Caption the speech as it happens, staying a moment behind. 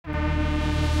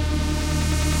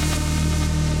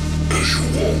As you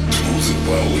walk through the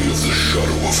valley of the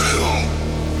shadow of hell,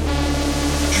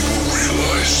 you will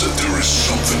realize that there is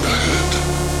something ahead.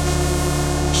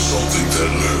 Something that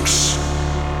lurks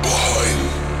behind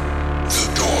the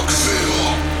dark veil.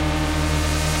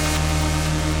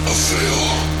 A veil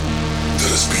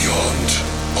that is beyond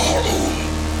our own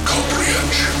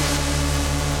comprehension.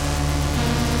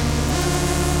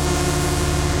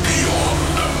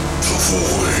 Beyond the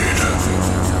void.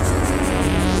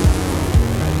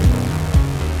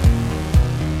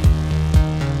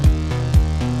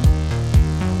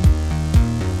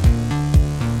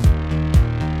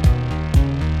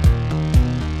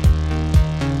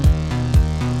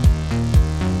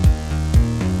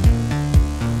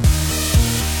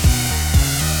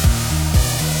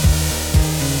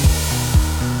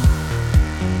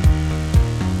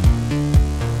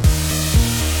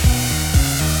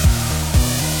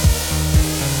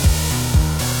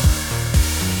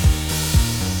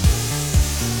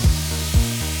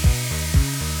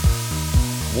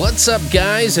 What's up,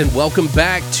 guys, and welcome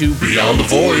back to Beyond the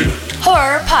Void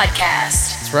Horror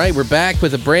Podcast. That's right, we're back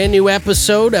with a brand new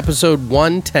episode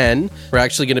 110. We're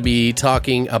actually going to be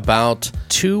talking about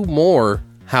two more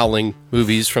Howling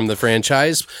movies from the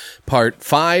franchise. Part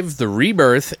 5, The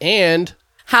Rebirth, and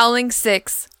Howling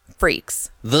 6, Freaks.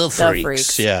 The Freaks.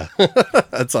 Freaks. Yeah,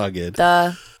 that's all good.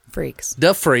 The Freaks.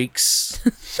 The Freaks.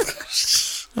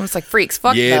 Almost like Freaks.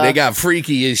 Fuck Yeah, they got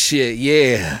freaky as shit,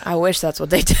 yeah. I wish that's what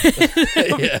they did.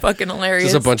 Yeah. Fucking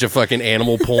hilarious. Just a bunch of fucking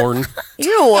animal porn.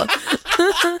 Ew.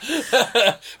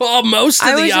 Well, most of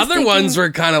I was the just other thinking- ones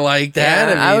were kind of like that.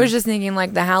 Yeah, I I mean, was just thinking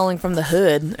like the Howling from the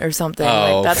Hood or something.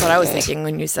 Oh. Like, that's what I was thinking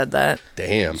when you said that.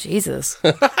 damn. Jesus.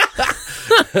 Well,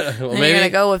 Then you're going to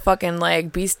go with fucking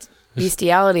like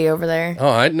bestiality over there.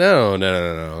 Oh,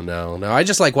 no. I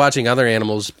just like watching other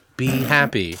animals be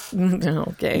happy.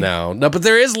 Okay. No, but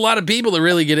there is a lot of people that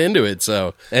really get into it.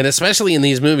 So, and especially in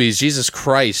these movies, Jesus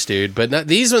Christ, dude. But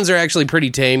these ones are actually pretty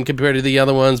tame compared to the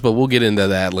other ones. But we'll get into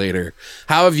that later.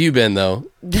 How have you been, though?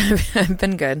 I've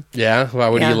been good. Yeah. Why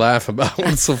would you Yeah. laugh about?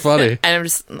 What's so funny? And I'm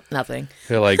just nothing.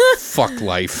 You're like, fuck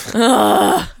life.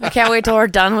 I can't wait till we're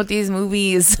done with these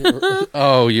movies.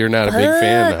 Oh, you're not a big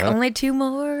fan, Fuck, huh? only 2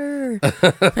 more.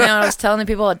 I was telling the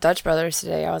people at Dutch Brothers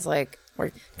today, I was like,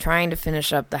 we're trying to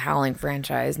finish up the Howling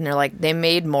franchise. And they're like, they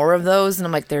made more of those? And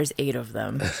I'm like, there's 8 of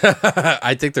them.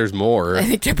 I think there's more. I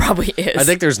think there probably is. I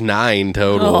think there's 9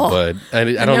 total, Oh. but I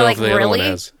don't know like, if the other one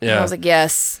has. And I was like,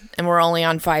 yes. And we're only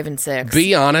on 5 and 6.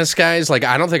 Be honest, guys. Like,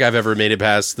 I don't think I've ever made it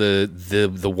past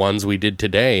the ones we did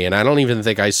today, and I don't even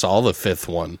think I saw the 5th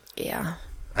one. Yeah.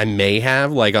 I may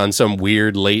have, like, on some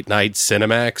weird late night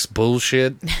Cinemax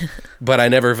bullshit, but I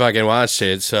never fucking watched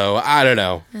it. So I don't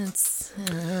know.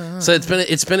 So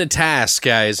it's been a task,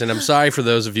 guys, and I'm sorry for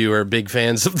those of you who are big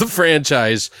fans of the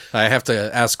franchise. I have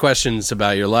to ask questions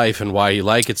about your life and why you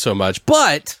like it so much,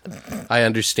 but I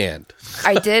understand.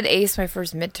 I did ace my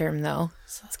first midterm, though.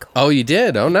 So that's cool. Oh, you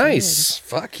did? Oh, nice.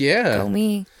 Fuck yeah. Go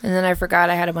me. And then I forgot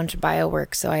I had a bunch of bio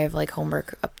work, so I have like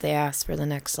homework up the ass for the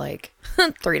next like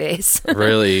 3 days.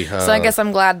 Really? So I guess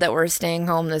I'm glad that we're staying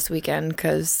home this weekend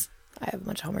because I have a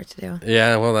bunch of homework to do.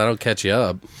 Yeah, well, that'll catch you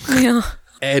up. Yeah.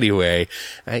 Anyway,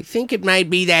 I think it might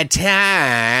be that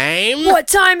time. What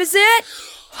time is it?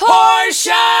 Horror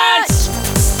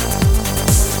Shots!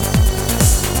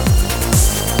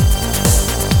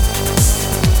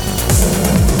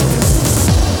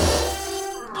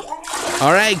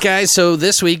 All right, guys. So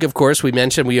this week, of course, we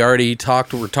mentioned we're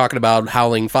talking about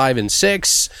Howling 5 and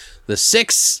 6. The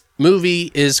 6th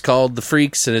movie is called The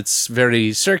Freaks, and it's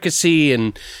very circusy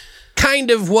and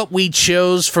kind of what we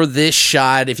chose for this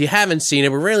shot. If you haven't seen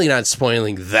it, we're really not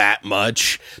spoiling that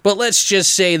much. But let's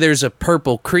just say there's a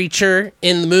purple creature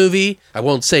in the movie. I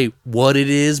won't say what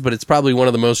it is, but it's probably one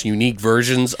of the most unique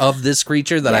versions of this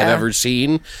creature that I've Yeah. ever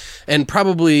seen. And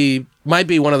probably might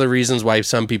be one of the reasons why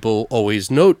some people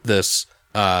always note this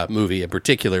movie in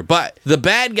particular. But the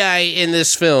bad guy in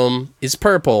this film is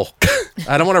purple.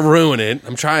 I don't want to ruin it.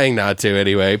 I'm trying not to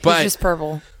anyway. It's But just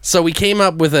purple. so I came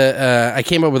up with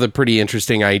a pretty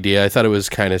interesting idea. I thought it was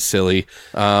kind of silly,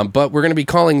 but we're going to be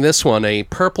calling this one a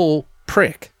purple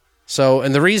prick. So,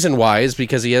 and the reason why is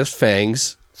because he has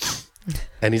fangs,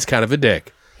 and he's kind of a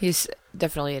dick. He's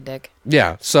definitely a dick.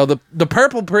 Yeah. So the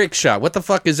purple prick shot. What the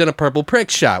fuck is in a purple prick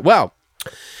shot? Well,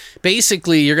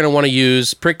 basically, you're going to want to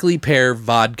use prickly pear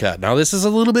vodka. Now, this is a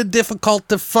little bit difficult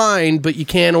to find, but you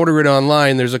can order it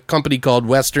online. There's a company called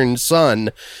Western Sun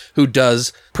who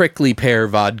does prickly pear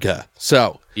vodka.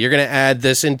 So you're going to add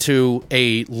this into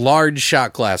a large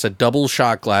shot glass, a double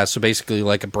shot glass, so basically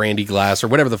like a brandy glass or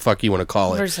whatever the fuck you want to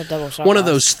call it. Or just a double shot One of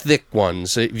glass. those thick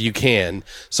ones, if you can.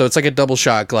 So it's like a double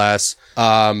shot glass.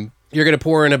 You're going to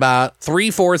pour in about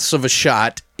 3/4 of a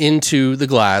shot into the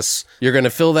glass. You're going to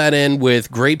fill that in with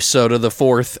grape soda, the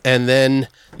fourth, and then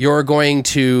you're going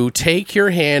to take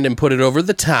your hand and put it over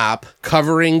the top,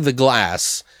 covering the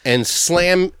glass, and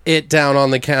slam it down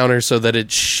on the counter so that it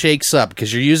shakes up,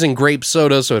 because you're using grape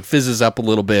soda, so it fizzes up a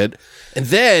little bit. And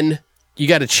then you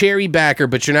got a cherry backer,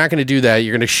 but you're not going to do that.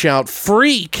 You're going to shout,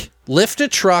 "Freak!" Lift a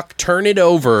truck, turn it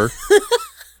over,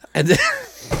 and then...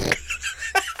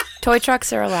 Toy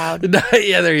trucks are allowed.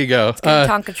 Yeah, there you go.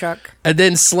 Tonka truck. And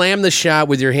then slam the shot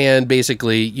with your hand,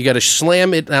 basically. You got to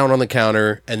slam it down on the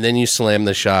counter, and then you slam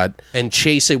the shot and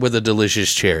chase it with a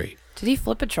delicious cherry. Did he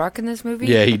flip a truck in this movie?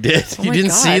 Yeah, he did. Oh You my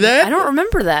didn't God. see that? I don't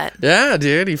remember that. Yeah,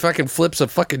 dude. He fucking flips a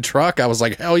fucking truck. I was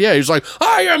like, hell yeah. He's like,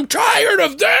 "I am tired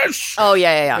of this." Oh,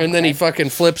 yeah. And then he fucking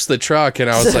flips the truck, and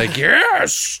I was like,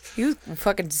 yes. He was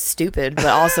fucking stupid, but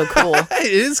also cool. It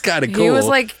is kind of cool. He was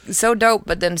like so dope,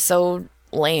 but then so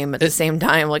lame at the same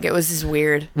time. Like, it was just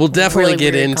weird. We'll definitely Really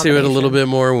get weird into it a little combination. bit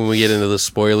more when we get into the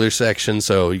spoiler section,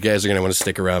 so you guys are going to want to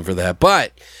stick around for that.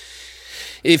 But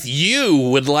if you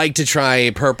would like to try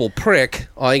a purple prick,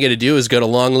 all you got to do is go to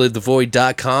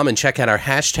longlivethevoid.com and check out our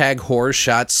hashtag horror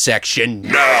shots section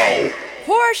now.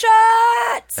 Horror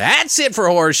shots! That's it for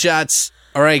horror shots.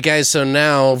 All right, guys, so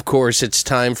now, of course, it's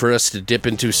time for us to dip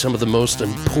into some of the most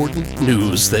important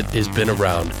news that has been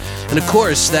around. And, of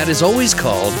course, that is always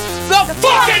called the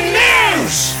fucking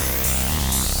news!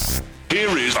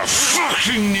 Here is the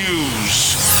fucking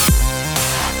news.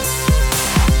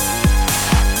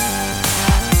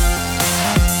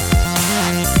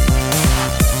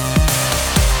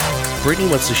 Brittany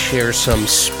wants to share some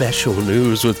special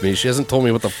news with me. She hasn't told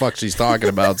me what the fuck she's talking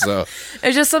about, so...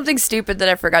 It's just something stupid that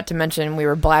I forgot to mention. We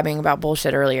were blabbing about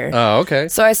bullshit earlier. Oh, okay.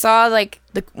 So I saw like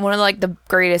one of like the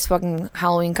greatest fucking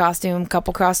Halloween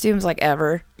couple costumes like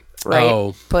ever. Right?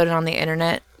 Oh. Put it on the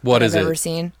internet. What that is I've it? ever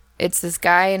seen. It's this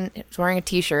guy and he's wearing a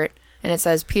t-shirt and it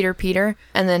says Peter,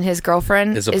 and then his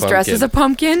girlfriend Is is a dressed pumpkin. as a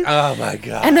pumpkin. Oh, my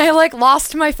God. And I like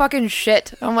lost my fucking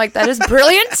shit. I'm like, that is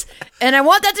brilliant, and I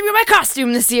want that to be my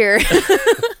costume this year.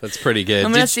 That's pretty good.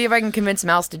 I'm gonna Did- see if I can convince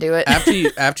Mouse to do it.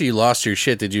 after you lost your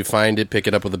shit, did you find it, pick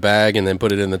it up with a bag, and then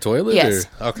put it in the toilet? Yes.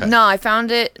 Or? Okay. No, I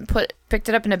found it, picked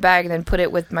it up in a bag, and then put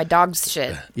it with my dog's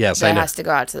shit. Yes, that I know. has to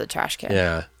go out to the trash can.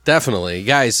 Yeah, definitely.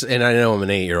 Guys, and I know I'm an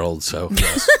 8-year-old, so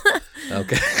yes.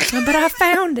 Okay. But I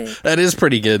found it. That is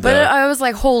pretty good, But though. I was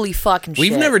like, holy fucking shit.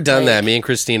 We've never done Like, that, me and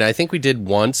Christina. I think we did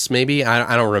once, maybe.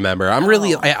 I don't remember. I'm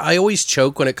really, I always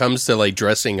choke when it comes to like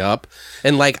dressing up.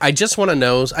 And like, I just want to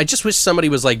know, I just wish somebody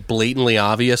was like blatantly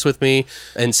obvious with me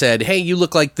and said, "Hey, you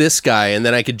look like this guy." And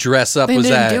then I could dress up And as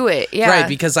then that. do it, yeah. Right,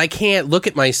 because I can't look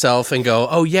at myself and go,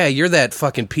 "Oh yeah, you're that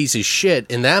fucking piece of shit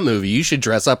in that movie. You should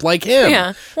dress up like him."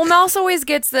 Yeah. Well, Mouse always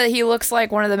gets that he looks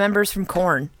like one of the members from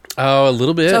Korn. Oh, a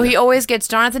little bit. So he always gets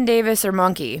Jonathan Davis or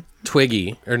Monkey.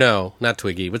 Twiggy. Or no, not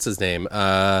Twiggy. What's his name?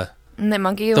 And that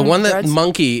Monkey? The one with that dreads?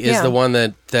 Monkey is Yeah. the one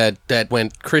that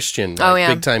went Christian, Oh, like,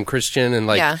 yeah. big time Christian, and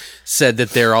like Yeah. said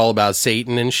that they're all about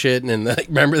Satan and shit. And like,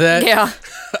 remember that? Yeah.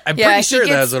 I'm Yeah, pretty he sure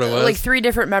gets, that's what it was. like 3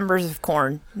 different members of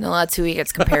Korn. No, that's who he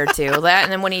gets compared to. That,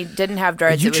 and then when he didn't have Are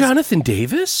dreads, you it was Jonathan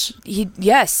Davis?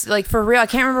 yes, like for real. I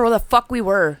can't remember where the fuck we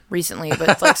were recently,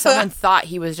 but like someone thought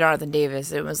he was Jonathan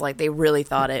Davis. It was like they really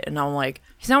thought it, and I'm like,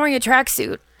 he's not wearing a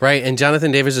tracksuit. Right, and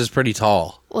Jonathan Davis is pretty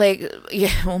tall. Like,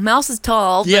 yeah, well, Mouse is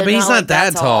tall. Yeah, but he's not like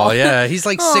that tall. Yeah, he's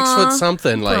like 6 foot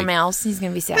something. Poor Like, Mouse, he's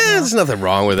gonna be sad. now. there's nothing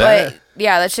wrong with that. But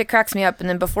yeah, that shit cracks me up. And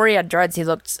then before he had dreads, he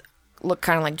looked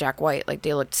kind of like Jack White. Like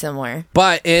they looked similar.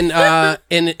 But in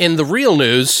the real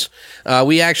news,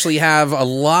 we actually have a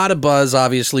lot of buzz,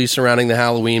 obviously, surrounding the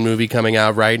Halloween movie coming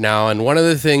out right now. And one of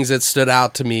the things that stood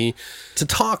out to me to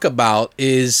talk about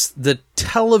is the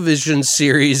television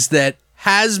series that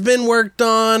has been worked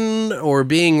on or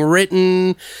being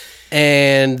written.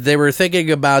 And they were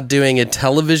thinking about doing a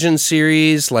television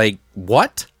series. Like,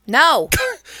 what? No,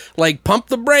 Like, pump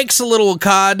the brakes a little,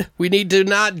 COD. We need to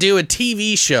not do a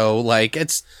TV show. Like,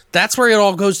 that's where it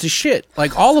all goes to shit.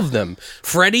 Like, all of them.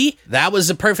 Freddy, that was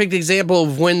a perfect example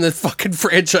of when the fucking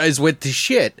franchise went to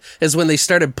shit, is when they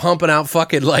started pumping out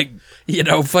fucking, like,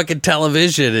 fucking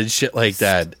television and shit like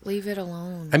that. leave it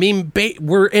alone. I mean,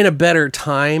 we're in a better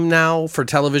time now for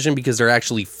television because they're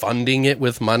actually funding it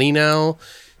with money now,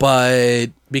 but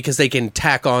because they can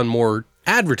tack on more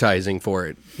advertising for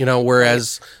it,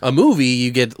 whereas a movie,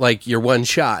 you get like your one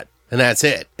shot and that's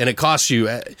it. And it costs you.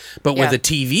 But with Yeah. a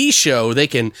TV show, they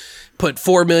can put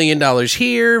 $4 million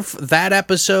here, that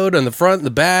episode on the front and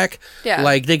the back. Yeah.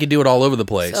 Like they could do it all over the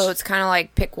place. So it's kind of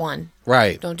like pick one.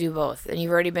 Right. Don't do both. And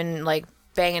you've already been like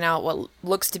banging out what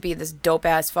looks to be this dope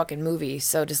ass fucking movie.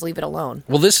 So just leave it alone.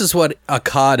 Well, this is what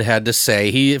Akkad had to say.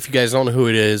 If you guys don't know who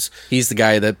it is, he's the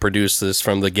guy that produced this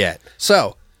from the get.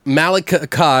 So Malik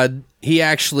Akkad, he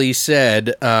actually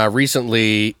said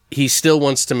recently he still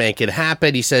wants to make it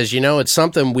happen. He says, it's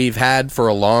something we've had for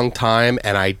a long time,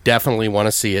 and I definitely want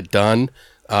to see it done.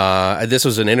 This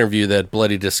was an interview that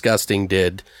Bloody Disgusting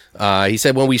did. He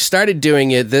said, when we started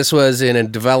doing it, this was in a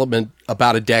development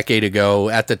about a decade ago.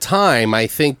 At the time, I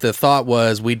think the thought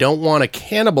was, we don't want to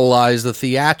cannibalize the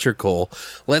theatrical.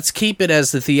 Let's keep it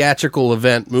as the theatrical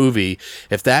event movie.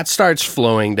 If that starts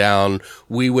flowing down,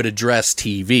 we would address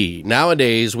TV.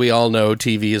 Nowadays, we all know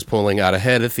TV is pulling out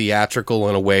ahead of theatrical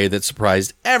in a way that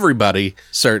surprised everybody,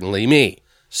 certainly me.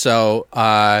 So,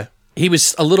 he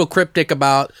was a little cryptic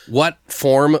about what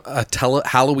form a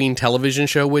Halloween television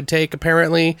show would take,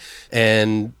 apparently,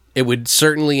 and it would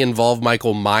certainly involve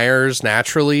Michael Myers,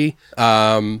 naturally.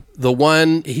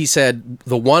 He said,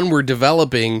 the one we're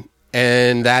developing,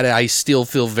 and that I still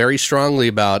feel very strongly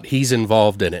about, he's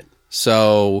involved in it.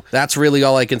 So that's really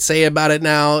all I can say about it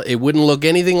now. It wouldn't look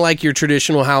anything like your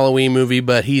traditional Halloween movie,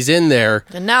 but he's in there.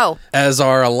 No. As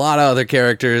are a lot of other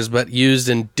characters, but used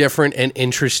in different and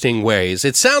interesting ways.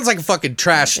 It sounds like a fucking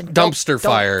trash dumpster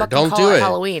fire. Don't do it.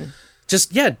 Halloween.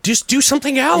 Just do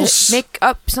something else. Make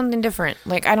up something different.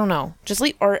 Like, I don't know. Just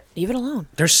leave it alone.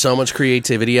 There's so much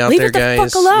creativity out leave there, it the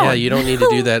guys. Fuck alone. Yeah, you don't need to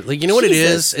do that. Like, you know what it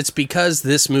Jesus. is? It's because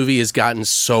this movie has gotten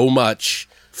so much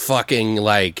fucking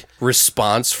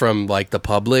response from the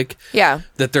public,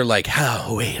 that they're like,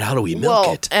 how do we milk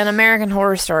it? And American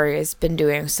Horror Story has been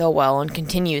doing so well and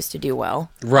continues to do well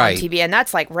right on TV, and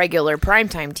that's regular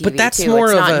primetime TV, but that's too.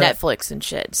 more it's of not Netflix and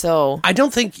shit, so I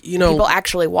don't think people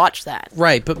actually watch that.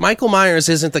 Right, but Michael Myers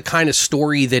isn't the kind of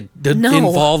story that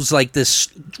involves this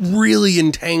really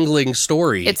entangling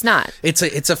story. It's not. It's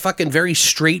a fucking very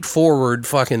straightforward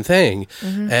fucking thing.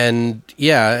 And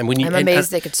and when I'm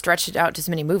amazed they could stretch it out to so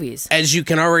many movies. As you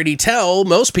can already tell,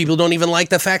 most people don't even like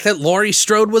the fact that Laurie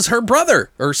Strode was her brother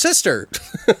or sister.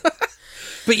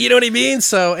 But you know what I mean?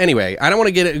 So anyway, I don't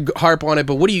want to harp on it,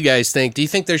 but what do you guys think? Do you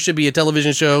think there should be a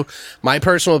television show? My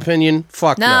personal opinion,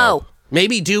 fuck no.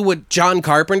 Maybe do what John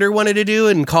Carpenter wanted to do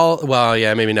and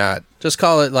maybe not. Just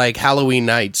call it Halloween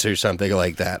Nights or something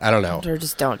like that. I don't know. Or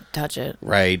just don't touch it.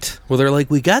 Right. Well, they're like,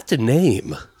 we got the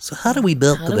name. So how do we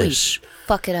build this?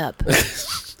 Fuck it up.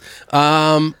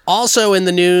 Also in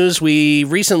the news, we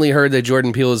recently heard that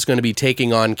Jordan Peele is going to be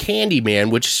taking on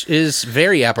Candyman, which is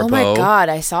very apropos. Oh my God,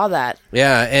 I saw that.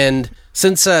 Yeah, and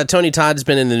since Tony Todd's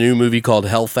been in the new movie called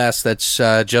Hellfest that's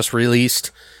just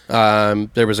released,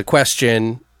 there was a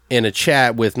question in a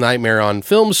chat with Nightmare on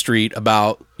Film Street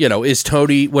about,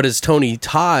 what does Tony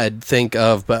Todd think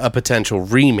of a potential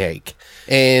remake?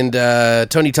 And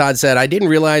Tony Todd said, I didn't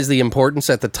realize the importance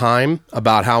at the time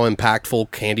about how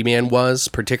impactful Candyman was,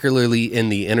 particularly in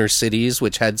the inner cities,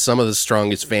 which had some of the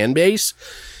strongest fan base.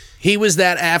 He was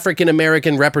that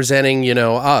African-American representing,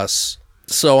 us.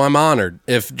 So I'm honored.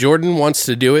 If Jordan wants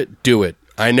to do it, do it.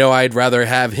 I know I'd rather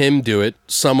have him do it,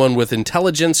 someone with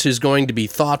intelligence who's going to be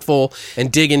thoughtful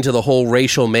and dig into the whole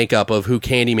racial makeup of who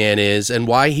Candyman is and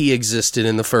why he existed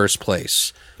in the first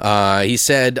place. He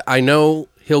said, I know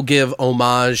he'll give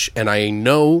homage, and I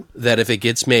know that if it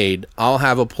gets made, I'll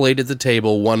have a plate at the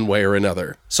table one way or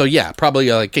another. So yeah, probably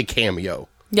a cameo.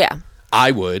 Yeah.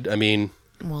 I would. I mean,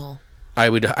 well, I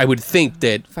would think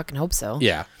that. Fucking hope so.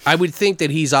 Yeah, I would think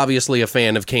that he's obviously a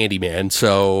fan of Candyman.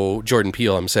 So Jordan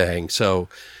Peele, I'm saying. So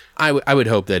I would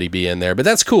hope that he'd be in there. But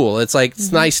that's cool. It's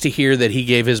it's nice to hear that he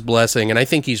gave his blessing, and I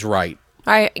think he's right.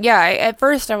 At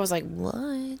first I was like,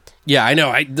 what? Yeah, I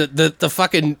know.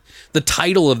 The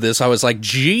title of this, I was like,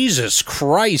 Jesus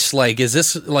Christ! Is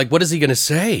this what is he gonna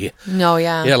say? No,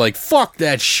 yeah, yeah, fuck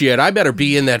that shit. I better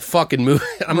be in that fucking movie.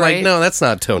 I'm like, no, that's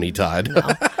not Tony Todd.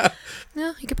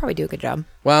 No, he could probably do a good job.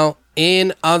 Well,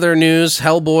 in other news,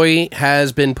 Hellboy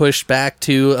has been pushed back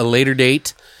to a later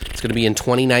date. It's going to be in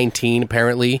 2019,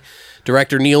 apparently.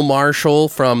 Director Neil Marshall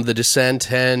from The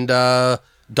Descent and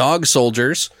Dog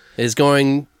Soldiers is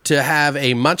going to have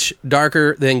a much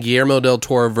darker than Guillermo del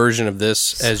Toro version of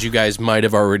this, as you guys might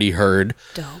have already heard.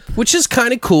 Dope. Which is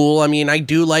kind of cool. I mean, I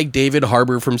do like David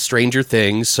Harbour from Stranger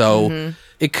Things, so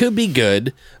it could be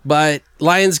good. But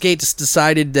Lionsgate's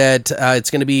decided that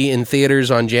it's going to be in theaters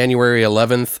on January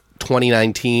 11th,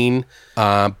 2019,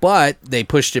 but they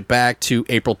pushed it back to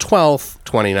April 12th,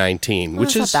 2019,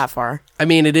 which is not that far. I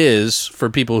mean, it is for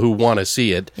people who want to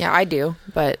see it. Yeah, I do,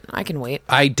 but I can wait.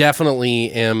 I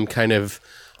definitely am kind of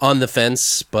on the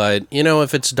fence, but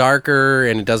if it's darker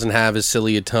and it doesn't have as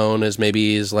silly a tone as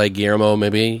maybe Guillermo,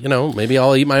 maybe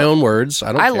I'll eat my own words. I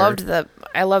don't care.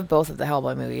 I loved both of the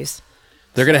Hellboy movies.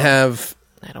 They're going to have...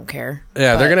 I don't care.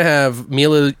 Yeah, they're going to have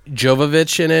Mila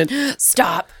Jovovich in it.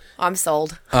 Stop. I'm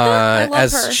sold. I love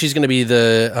as her. She's going to be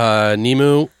the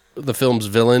Nemu, the film's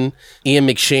villain. Ian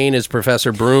McShane is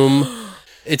Professor Broom.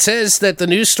 It says that the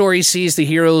news story sees the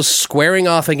heroes squaring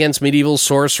off against medieval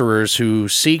sorcerers who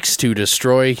seeks to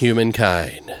destroy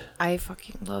humankind. I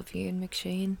fucking love Ian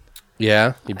McShane.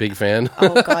 Yeah, you big fan?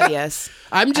 Oh, God, yes.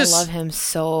 I love him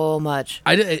so much.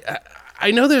 I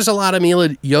know there's a lot of Mila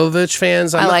Jovovich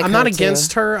fans. I'm not her,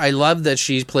 against too. her. I love that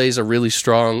she plays a really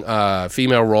strong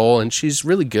female role, and she's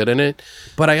really good in it.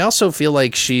 But I also feel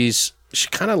like she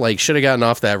kind of like should have gotten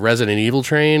off that Resident Evil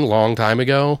train a long time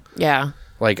ago. Yeah.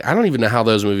 Like, I don't even know how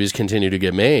those movies continue to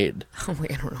get made. I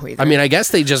don't know either. I mean, I guess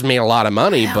they just made a lot of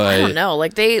money, but... I don't know.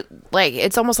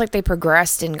 It's almost like they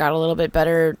progressed and got a little bit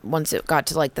better once it got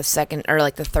to, like, the second or,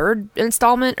 like, the third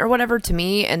installment or whatever to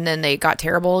me, and then they got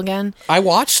terrible again. I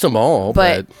watched them all,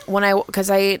 but...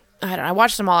 I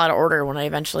watched them all out of order when I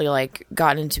eventually, like,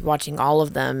 got into watching all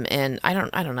of them, and I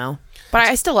don't know. But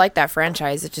I still like that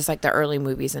franchise. It's just like the early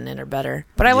movies in it are better.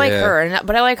 But I like her,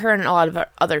 but I like her in a lot of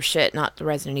other shit, not the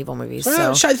Resident Evil movies.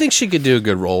 Well, so I think she could do a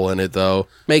good role in it, though.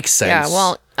 Makes sense. yeah,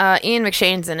 well, Ian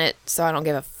McShane's in it, so I don't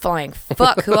give a flying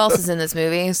fuck who else is in this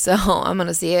movie. So I'm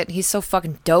gonna see it. He's so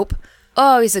fucking dope.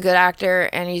 Oh, he's a good actor,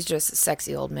 and he's just a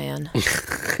sexy old man. You're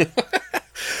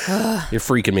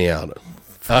freaking me out.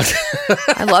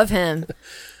 I love him.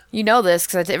 You know this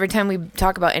because every time we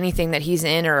talk about anything that he's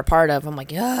in or a part of, I'm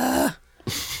like, yeah,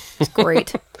 it's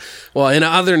great. Well, in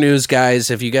other news,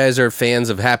 guys, if you guys are fans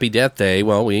of Happy Death Day,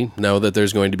 well, we know that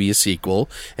there's going to be a sequel,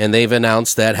 and they've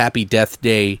announced that Happy Death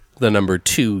Day, the number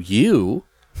 2, You,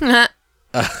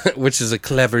 which is a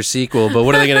clever sequel, but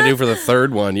what are they going to do for the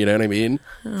third one? You know what I mean?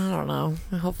 I don't know.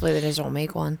 Hopefully they just don't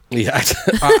make one. Yeah,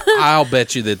 I'll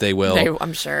bet you that they will.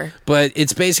 I'm sure. But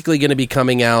it's basically going to be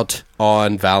coming out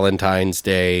on Valentine's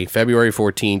Day, February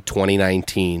 14th,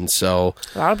 2019. So,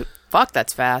 Fuck,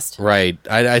 that's fast. right.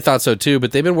 I thought so too,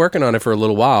 but they've been working on it for a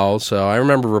little while. So I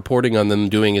remember reporting on them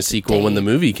doing a sequel when the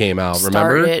movie came out.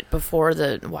 Remember? Started it before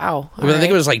the... Wow. I think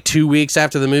it was like 2 weeks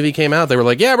after the movie came out. They were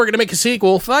like, yeah, we're going to make a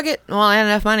sequel. Fuck it. Well, I had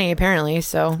enough money, apparently,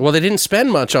 so... Well, they didn't spend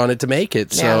much on it to make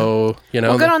it. So, you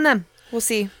know. Well, good on them. We'll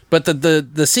see. But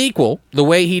the sequel, the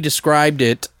way he described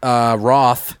it,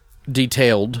 Roth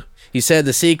detailed. He said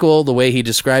the sequel, the way he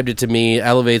described it to me,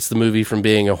 elevates the movie from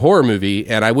being a horror movie,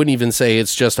 and I wouldn't even say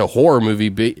it's just a horror movie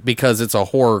because it's a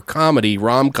horror comedy,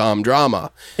 rom-com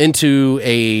drama, into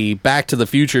a Back to the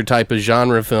Future type of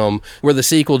genre film where the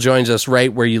sequel joins us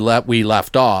right where we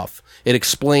left off. It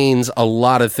explains a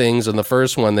lot of things in the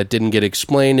first one that didn't get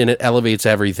explained, and it elevates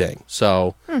everything.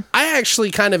 So I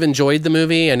actually kind of enjoyed the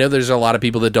movie. I know there's a lot of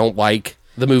people that don't like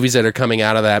the movies that are coming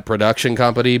out of that production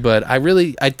company, but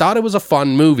I thought it was a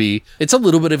fun movie. It's a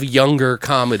little bit of a younger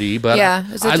comedy, but yeah,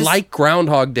 I like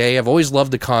Groundhog Day. I've always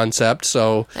loved the concept,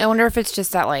 so I wonder if it's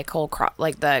just that like whole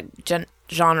the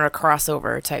genre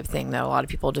crossover type thing that a lot of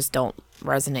people just don't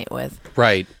resonate with.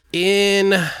 Right.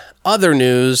 In other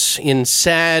news, in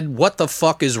sad what the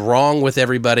fuck is wrong with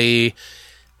everybody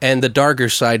and the darker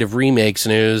side of remakes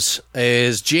news,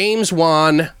 is James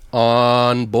Wan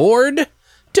on board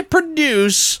to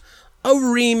produce a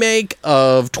remake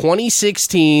of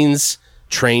 2016's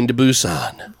Train to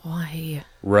Busan. Why?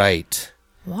 Right.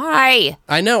 Why?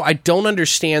 I know, I don't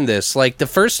understand this. Like, the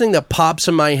first thing that pops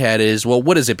in my head is, well,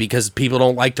 what is it? Because people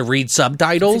don't like to read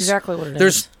subtitles? That's exactly what it is.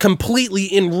 There's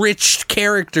completely enriched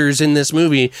characters in this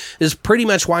movie, is pretty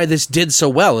much why this did so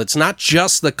well. It's not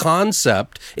just the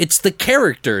concept, it's the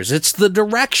characters, it's the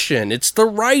direction, it's the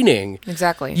writing.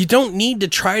 Exactly. You don't need to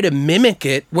try to mimic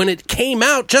it when it came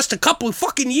out just a couple of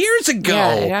fucking years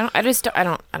ago. Yeah, I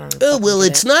don't Oh, well,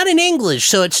 it's not in English,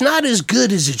 so it's not as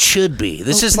good as it should be.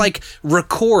 This is like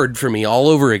record for me all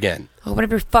over again. Open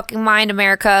up your fucking mind,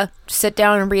 America. Sit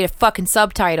down and read a fucking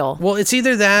subtitle. Well, it's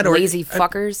either that or... Lazy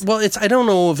fuckers. I don't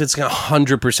know if it's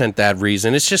 100% that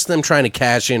reason. It's just them trying to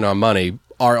cash in on money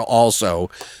also.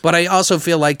 But I also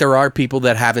feel like there are people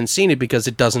that haven't seen it because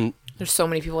it doesn't... There's so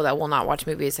many people that will not watch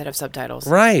movies that have subtitles.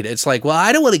 Right. It's like, well,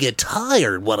 I don't want to get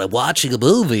tired when I'm watching a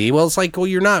movie. Well, it's like, well,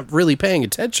 you're not really paying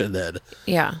attention then.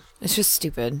 Yeah. It's just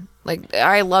stupid. Like,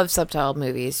 I love subtitled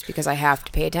movies because I have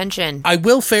to pay attention. I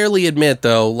will fairly admit,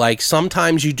 though, like,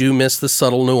 sometimes you do miss the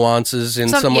subtle nuances in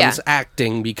someone's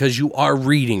acting because you are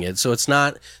reading it. So it's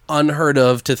not unheard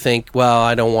of to think, well,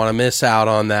 I don't want to miss out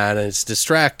on that, and it's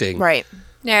distracting. Right.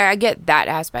 Yeah, I get that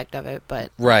aspect of it,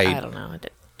 but right. I don't know.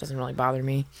 It doesn't really bother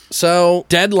me. So,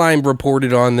 Deadline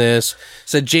reported on this,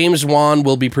 said James Wan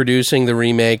will be producing the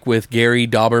remake with Gary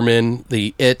Dauberman,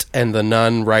 the It and the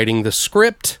Nun, writing the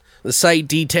script. The site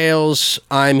details,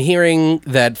 I'm hearing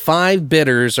that 5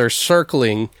 bidders are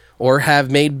circling or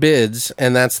have made bids,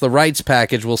 and that's the rights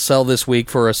package will sell this week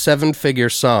for a 7-figure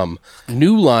sum.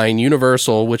 New Line,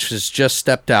 Universal, which has just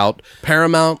stepped out,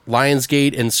 Paramount,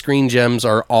 Lionsgate, and Screen Gems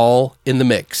are all in the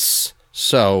mix.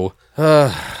 So,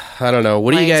 I don't know.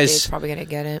 What do you guys probably gonna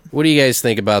get it? What do you guys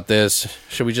think about this?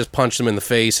 Should we just punch them in the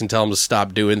face and tell them to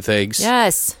stop doing things?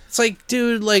 Yes. It's like,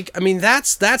 dude, like, I mean,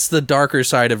 that's the darker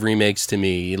side of remakes to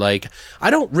me. Like,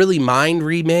 I don't really mind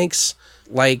remakes.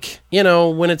 Like, you know,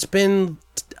 when it's been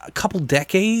a couple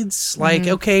decades, like,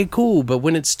 okay, cool. But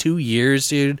when it's 2 years,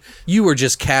 dude, you were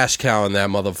just cash cowing that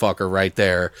motherfucker right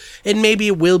there. And maybe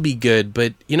it will be good,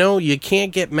 but, you know, you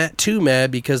can't get too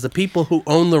mad because the people who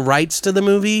own the rights to the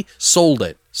movie sold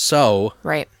it. So,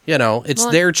 right. You know, it's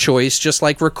their choice, just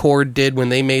like Record did when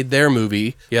they made their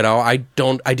movie. You know, I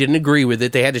didn't agree with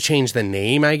it. They had to change the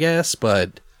name, I guess,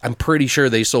 but I'm pretty sure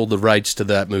they sold the rights to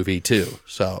that movie too.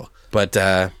 So, but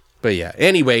yeah.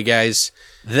 Anyway, guys,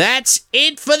 that's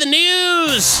it for the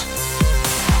news.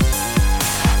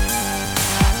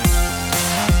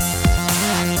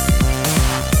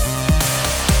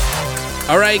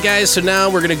 All right, guys, so now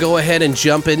we're going to go ahead and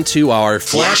jump into our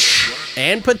flesh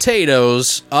and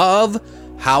potatoes of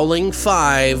Howling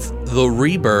 5, The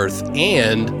Rebirth,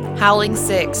 and Howling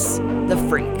 6, The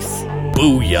Freaks.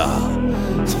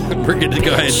 Booyah. We're going to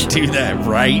go ahead and do that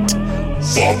right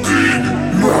Fucking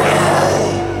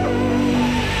now!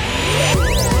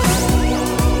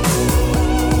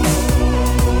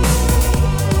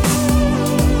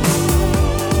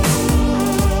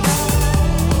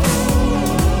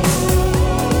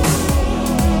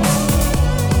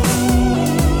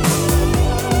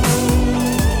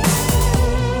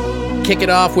 Kick it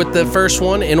off with the first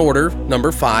one in order,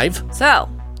 number 5. So,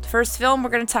 the first film we're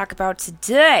going to talk about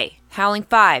today, Howling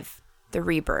 5, The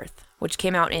Rebirth, which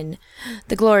came out in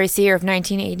the glorious year of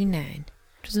 1989,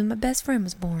 which was when my best friend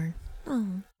was born.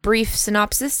 Oh. Brief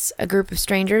synopsis: a group of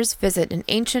strangers visit an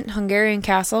ancient Hungarian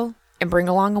castle and bring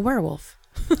along a werewolf.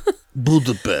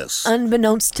 Budapest.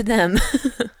 Unbeknownst to them,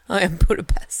 I am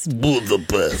Budapest.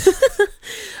 Budapest.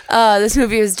 This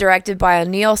movie was directed by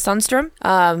Neil Sundstrom,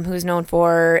 who's known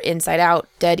for Inside Out,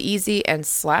 Dead Easy, and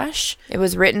Slash. It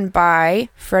was written by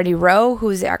Freddie Rowe,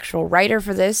 who's the actual writer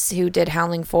for this, who did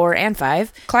Howling 4 and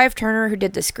 5. Clive Turner, who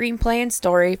did the screenplay and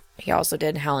story. He also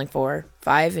did Howling 4,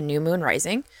 5, and New Moon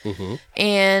Rising. Mm-hmm.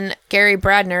 And Gary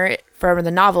Bradner, from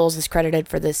the novels, is credited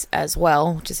for this as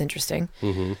well, which is interesting.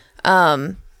 Mm-hmm.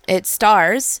 It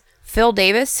stars Phil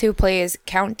Davis, who plays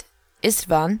Count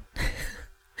Istvan,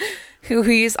 who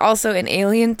he's also in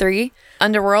Alien 3,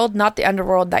 Underworld, not the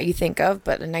Underworld that you think of,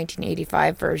 but a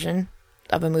 1985 version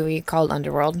of a movie called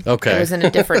Underworld. Okay. It was in a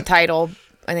different title.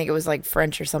 I think it was like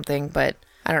French or something, but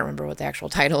I don't remember what the actual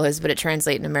title is, but it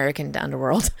translates in American to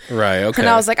Underworld. Right, okay. And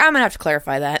I was like, I'm going to have to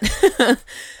clarify that.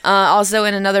 Also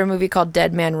in another movie called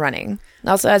Dead Man Running. It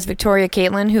also has Victoria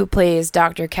Caitlin, who plays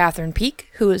Dr. Catherine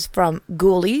Peake, who is from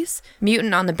Ghoulies,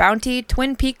 Mutant on the Bounty,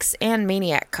 Twin Peaks, and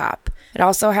Maniac Cop. It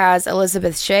also has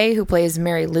Elizabeth Shea, who plays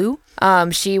Mary Lou.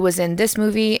 She was in this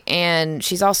movie, and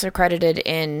she's also credited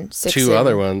in 6 2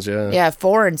 other ones, yeah. Yeah,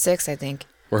 4 and 6, I think.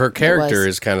 Where her character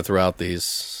is kind of throughout these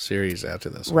series after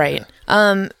this one. Right.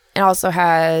 Yeah. It also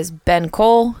has Ben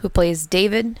Cole, who plays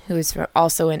David, who is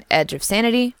also in Edge of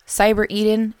Sanity, Cyber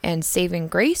Eden, and Saving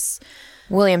Grace.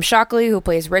 William Shockley, who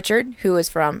plays Richard, who is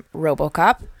from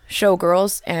RoboCop,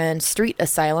 Showgirls, and Street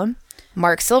Asylum.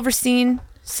 Mark Silverstein,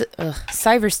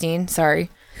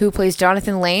 who plays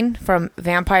Jonathan Lane from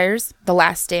Vampires, The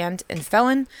Last Stand, and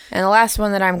Felon. And the last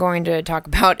one that I'm going to talk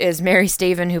about is Mary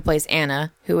Staven, who plays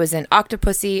Anna, who was in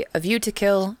Octopussy, A View to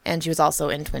Kill, and she was also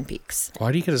in Twin Peaks.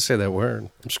 Why do you get to say that word?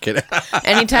 I'm just kidding.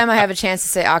 Anytime I have a chance to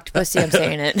say Octopussy, I'm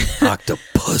saying it.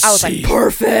 Octopussy. I was like,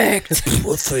 perfect.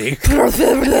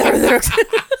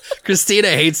 Christina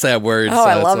hates that word. Oh, so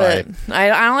I love it. I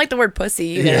don't like the word pussy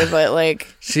either, but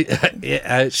like... She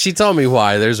told me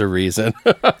why. There's a reason.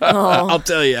 I'll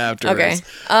tell you afterwards.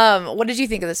 Okay. What did you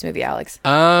think of this movie, Alex?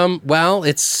 Well,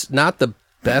 it's not the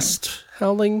best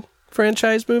Howling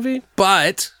franchise movie,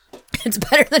 but... It's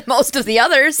better than most of the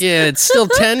others. Yeah, it's still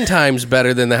 10 times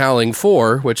better than the Howling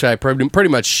 4, which I pretty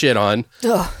much shit on.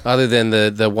 Ugh. Other than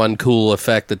the one cool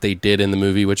effect that they did in the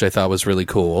movie, which I thought was really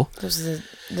cool.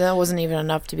 That wasn't even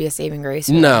enough to be a saving grace.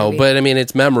 No, but I mean,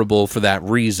 it's memorable for that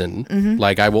reason.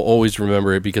 Like, I will always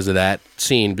remember it because of that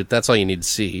scene, but that's all you need to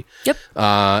see. Yep.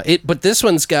 But this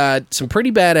one's got some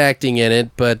pretty bad acting in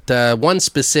it, but one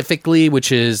specifically,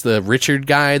 which is the Richard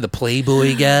guy, the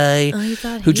Playboy guy,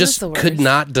 who just could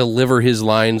not deliver his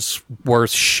lines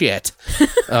worth shit.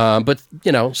 But,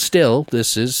 you know, still,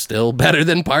 this is still better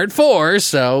than part 4,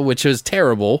 which was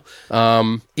terrible.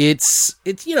 It's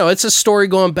you know, it's a story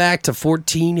going back to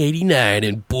 1489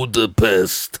 in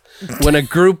Budapest, when a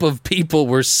group of people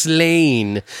were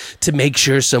slain to make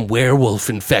sure some werewolf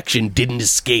infection didn't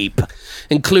escape,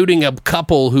 including a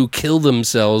couple who killed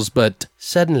themselves, but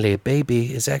suddenly a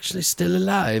baby is actually still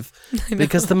alive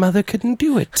because the mother couldn't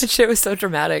do it. That shit was so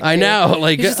dramatic. I know.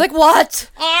 Like, he's just like, what?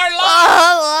 Our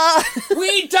life!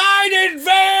 We died in vain!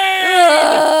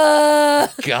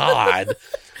 God.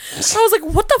 I was like,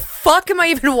 what the fuck am I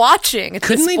even watching at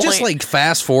Couldn't this they point? just, like,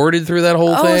 fast forwarded through that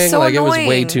whole thing? So like, annoying. it was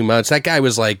way too much. That guy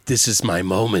was like, this is my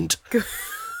moment.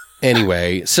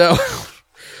 Anyway, so...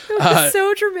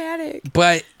 so dramatic.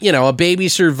 But, you know, a baby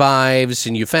survives,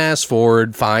 and you fast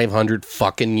forward 500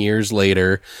 fucking years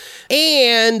later,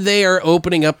 and they are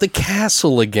opening up the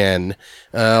castle again.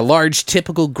 A large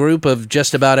typical group of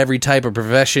just about every type of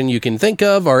profession you can think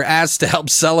of are asked to help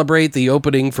celebrate the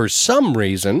opening for some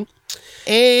reason.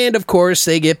 And, of course,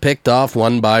 they get picked off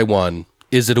one by one.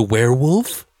 Is it a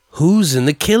werewolf? Who's in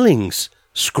the killings?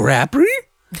 Scrappy?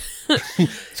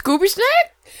 Scooby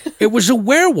Snack? It was a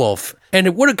werewolf, and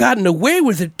it would have gotten away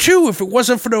with it, too, if it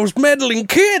wasn't for those meddling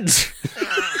kids.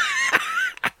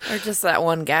 Or just that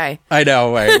one guy. I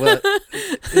know, right? Well,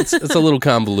 it's a little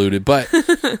convoluted, but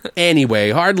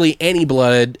anyway, hardly any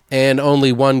blood and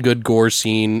only one good gore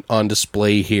scene on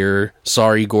display here.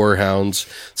 Sorry,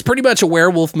 gorehounds. It's pretty much a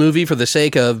werewolf movie for the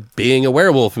sake of being a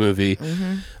werewolf movie.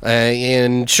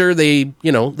 And sure, they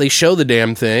show the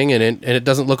damn thing, and it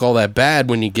doesn't look all that bad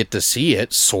when you get to see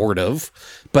it, sort of.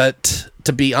 But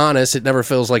to be honest, it never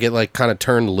feels like it like kind of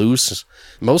turned loose.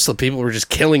 Most of the people were just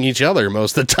killing each other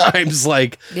most of the times.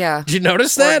 Like, yeah. Did you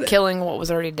notice Or that? killing what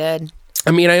was already dead.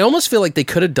 I mean, I almost feel like they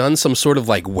could have done some sort of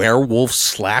like werewolf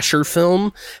slasher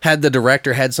film had the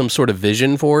director had some sort of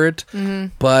vision for it.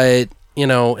 But, you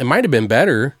know, it might have been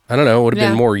better. I don't know. It would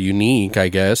have been more unique, I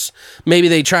guess. Maybe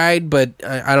they tried, but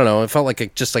I don't know. It felt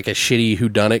like just like a shitty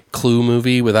whodunit Clue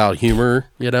movie without humor,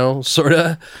 you know, sort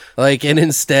of. Like, and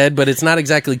instead, but it's not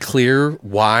exactly clear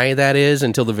why that is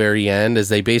until the very end, as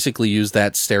they basically use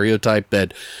that stereotype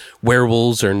that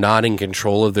werewolves are not in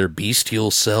control of their bestial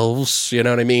selves, you know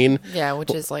what I mean? Yeah,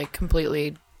 which is like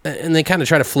completely... And they kind of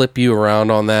try to flip you around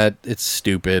on that. It's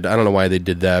stupid. I don't know why they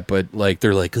did that, but like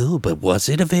they're like, oh, but was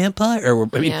it a vampire? Or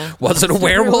I mean, was it a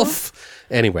werewolf?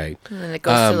 Anyway. And then it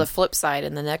goes to the flip side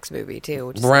in the next movie, too,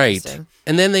 which is right. interesting.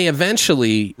 And then they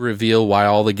eventually reveal why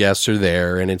all the guests are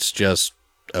there, and it's just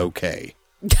okay.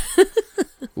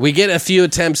 We get a few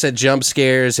attempts at jump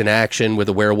scares and action with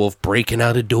a werewolf breaking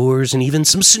out of doors and even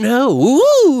some snow.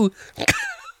 Ooh!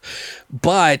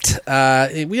 But,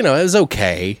 you know, it was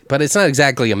okay, but it's not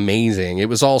exactly amazing. It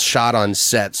was all shot on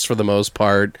sets for the most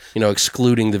part, you know,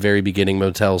 excluding the very beginning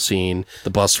motel scene, the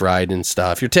bus ride and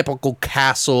stuff. Your typical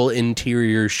castle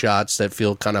interior shots that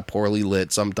feel kind of poorly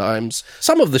lit sometimes.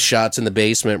 Some of the shots in the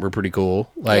basement were pretty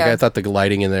cool. Like, I thought the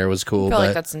lighting in there was cool. I feel but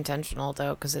like that's intentional,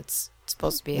 though, because it's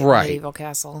supposed to be a medieval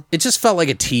castle. It just felt like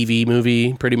a TV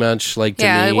movie, pretty much. Like, to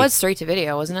me. It was straight to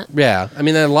video, wasn't it? Yeah, I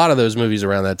mean, a lot of those movies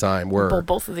around that time were.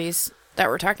 Both of these that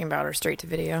we're talking about are straight to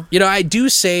video. You know, I do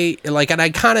say, like, and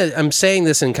I'm saying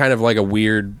this in kind of like a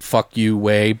weird fuck you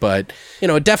way, but, you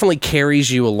know, it definitely carries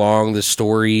you along the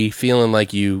story, feeling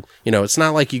like you know, it's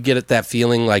not like you get that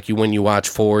feeling like you when you watch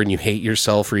 4 and you hate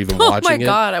yourself for even watching it. Oh my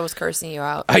God, I was cursing you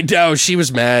out. I know, she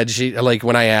was mad. She, like,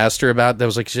 when I asked her about that, I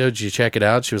was like, so, did you check it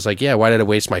out? She was like, yeah, why did I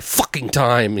waste my fucking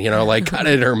time? You know, like, got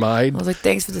it in her mind. I was like,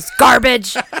 thanks for this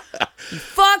garbage. You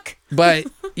fuck. But,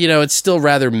 you know, it's still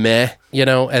rather meh, you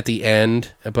know, at the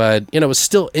end. But, you know, it's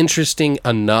still interesting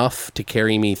enough to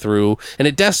carry me through. And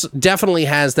it definitely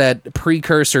has that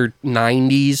precursor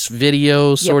 90s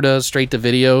video, sort of straight to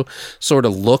video sort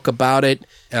of look about it,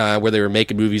 where they were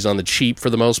making movies on the cheap for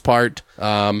the most part.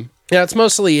 Yeah, it's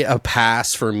mostly a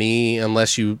pass for me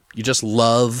unless you just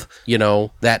love, you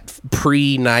know, that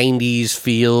pre-90s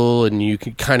feel and you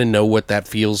can kind of know what that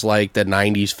feels like, that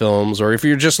 90s films. Or if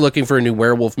you're just looking for a new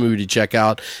werewolf movie to check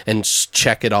out and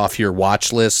check it off your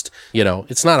watch list, you know,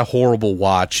 it's not a horrible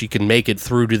watch. You can make it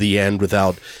through to the end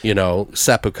without, you know,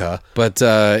 seppuku. But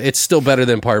it's still better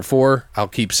than part 4. I'll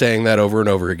keep saying that over and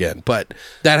over again. But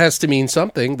that has to mean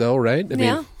something, though, right? I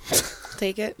mean,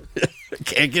 take it.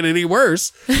 Can't get any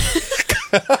worse.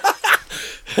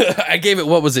 I gave it,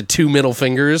 what was it, 2 middle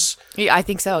fingers? Yeah, I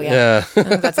think so. Yeah, Yeah. I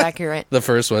think that's accurate. The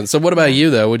first one. So what about you,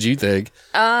 though? What'd you think?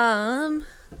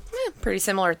 Pretty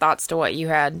similar thoughts to what you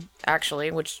had,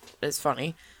 actually, which is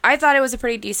funny. I thought it was a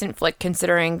pretty decent flick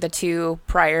considering the 2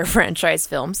 prior franchise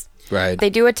films. Right. They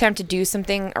do attempt to do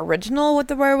something original with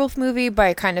the werewolf movie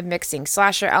by kind of mixing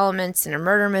slasher elements and a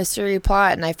murder mystery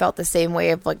plot, and I felt the same way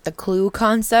of like the Clue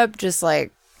concept, just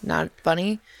like not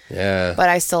funny. Yeah. But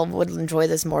I still would enjoy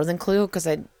this more than Clue because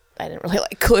I didn't really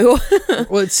like Clue.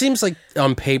 Well, it seems like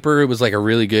on paper it was like a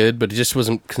really good, but it just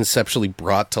wasn't conceptually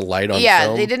brought to light on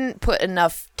film. They didn't put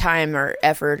enough time or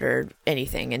effort or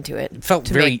anything into it felt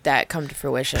to very make that come to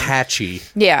fruition. Patchy.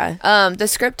 Yeah. The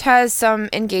script has some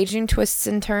engaging twists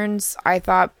and turns, I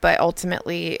thought, but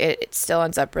ultimately it still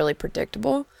ends up really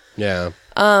predictable. Yeah.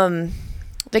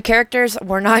 The characters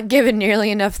were not given nearly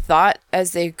enough thought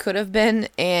as they could have been,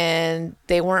 and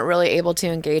they weren't really able to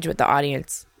engage with the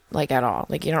audience, like, at all.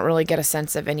 Like, you don't really get a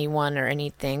sense of anyone or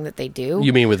anything that they do.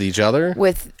 You mean with each other?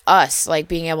 With us, like,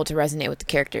 being able to resonate with the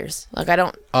characters. Like, I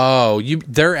don't... Oh,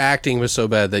 their acting was so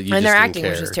bad that you And just their didn't acting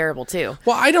care. was just terrible, too.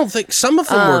 Well, I don't think... Some of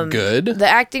them were good. The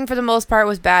acting, for the most part,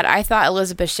 was bad. I thought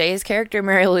Elizabeth Shea's character,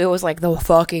 Mary Lou, was, like, the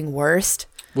fucking worst.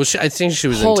 Well, I think she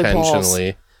was Holy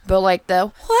intentionally... balls. But, like,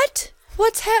 what?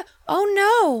 What's oh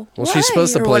no. Well, Why? she's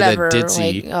supposed to Or play that whatever.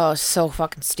 ditzy. Like, oh, so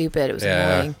fucking stupid. It was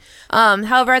Yeah. annoying.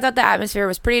 However, I thought the atmosphere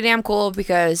was pretty damn cool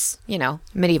because, you know,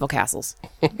 medieval castles.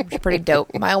 It was pretty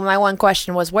dope. My one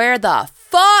question was, where the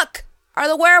fuck are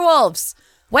the werewolves?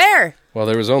 Where? Well,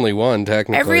 there was only one,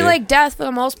 technically. Every, like, death, for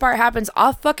the most part, happens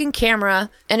off fucking camera,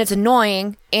 and it's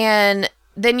annoying, and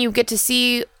then you get to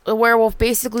see the werewolf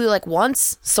basically, like,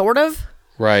 once, sort of.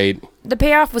 Right. The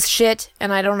payoff was shit,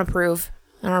 and I don't approve.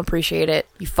 I don't appreciate it.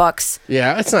 You fucks.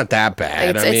 Yeah, it's not that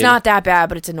bad. It's not that bad,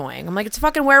 but it's annoying. I'm like, it's a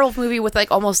fucking werewolf movie with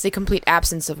like almost the complete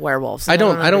absence of werewolves. I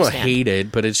don't understand. hate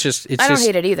it, but it's just I don't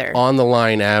hate it either. On the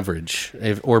line average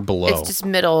or below. It's just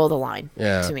middle of the line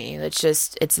to me.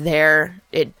 It's there.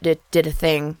 It did a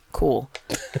thing. Cool.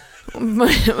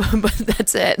 but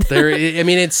that's it. I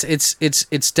mean,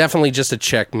 it's definitely just a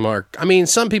check mark. I mean,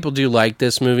 some people do like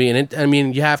this movie,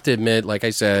 and you have to admit, like I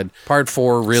said, part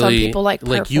 4 really. Some people like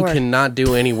part you 4. cannot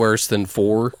do any worse than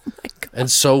 4. Oh my God. And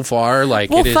so far, like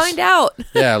we'll it is. find out.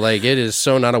 Yeah, like it is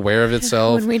so not aware of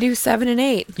itself. When we do 7 and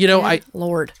 8, you know,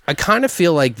 Lord, I kind of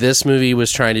feel like this movie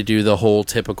was trying to do the whole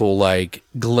typical like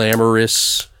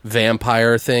glamorous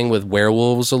vampire thing with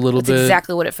werewolves a little bit.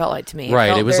 Exactly what it felt like to me. Right, It,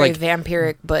 felt it was very like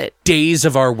vampiric, but Days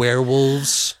of Our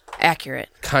Werewolves, accurate.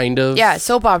 kind of. Yeah,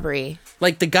 soap opera.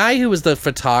 Like the guy who was the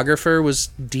photographer was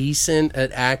decent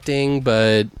at acting,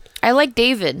 but I like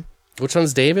David, which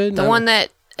one's David? the one that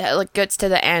like gets to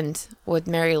the end with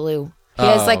Mary Lou. He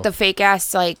has like the fake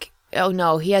ass like. Oh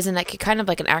no, he has like kind of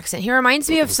like an accent. He reminds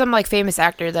me of some like famous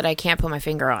actor that I can't put my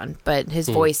finger on, but his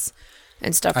voice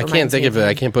and stuff. I can't think of it.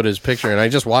 I can't put his picture, and I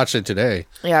just watched it today.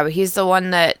 Yeah, but he's the one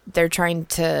that they're trying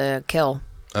to kill.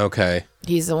 Okay.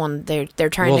 He's the one they're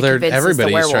trying Well, to convince is the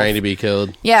everybody's werewolf. trying to be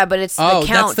killed. Yeah, but it's the Oh, count.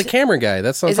 that's the camera guy.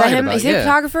 That's what I'm Is that talking him? about. Is he a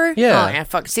photographer? Yeah. Oh, yeah,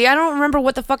 fuck. See, I don't remember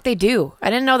what the fuck they do.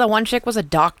 I didn't know that one chick was a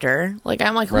doctor. Like,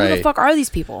 I'm like, who the Right. fuck are these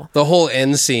people? The whole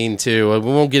end scene too. We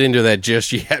won't get into that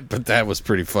just yet, but that was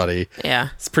pretty funny. Yeah.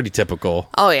 It's pretty typical.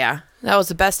 Oh, yeah. That was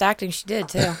the best acting she did,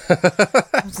 too.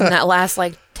 It was in that last,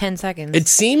 like, 10 seconds. It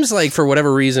seems like for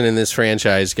whatever reason in this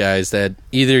franchise, guys, that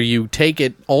either you take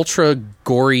it ultra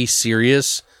gory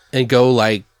serious and go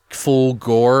like full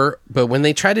gore, but when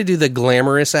they try to do the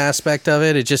glamorous aspect of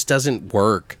it, it just doesn't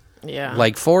work. Yeah.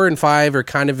 Like 4 and 5 are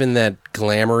kind of in that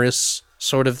glamorous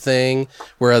sort of thing,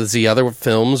 whereas the other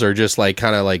films are just like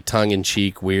kind of like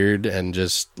tongue-in-cheek weird and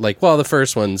just like, well, the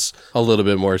first one's a little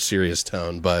bit more serious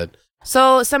tone, but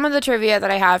So some of the trivia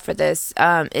that I have for this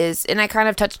is, and I kind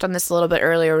of touched on this a little bit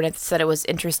earlier when I said it was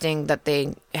interesting that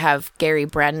they have Gary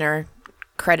Brandner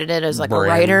credited as like a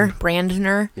writer,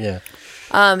 Brandner. yeah.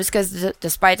 It's because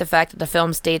despite the fact that the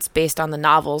film states based on the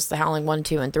novels, The Howling 1,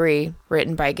 2, and 3,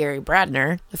 written by Gary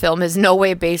Brandner, the film is no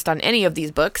way based on any of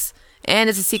these books, and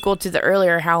it's a sequel to the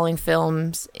earlier Howling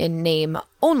films in name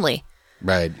only.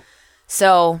 Right.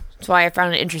 So that's why I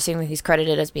found it interesting that he's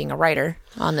credited as being a writer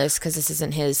on this, because this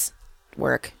isn't his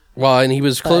work. Well, and he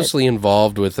was closely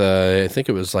involved with, I think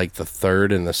it was like the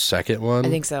third and the second one. I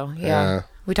think so, yeah.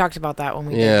 We talked about that when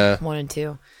we Yeah. did 1 and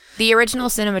 2. The original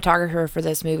cinematographer for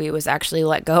this movie was actually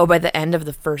let go by the end of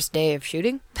the first day of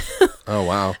shooting, Oh,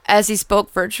 wow. as he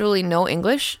spoke virtually no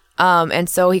English, and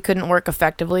so he couldn't work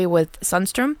effectively with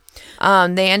Sundstrom.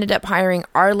 They ended up hiring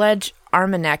Arlej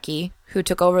Armanaki, who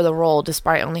took over the role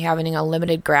despite only having a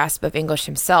limited grasp of English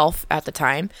himself at the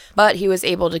time, but he was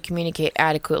able to communicate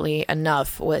adequately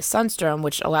enough with Sundstrom,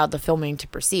 which allowed the filming to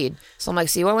proceed. So I'm like,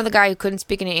 so you went with a guy who couldn't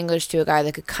speak any English to a guy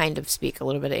that could kind of speak a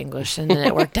little bit of English, and then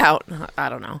it worked out. I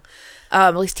don't know.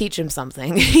 At least teach him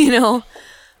something, you know?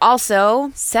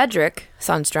 Also, Cedric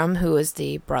Sundstrom, who is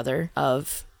the brother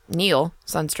of Neil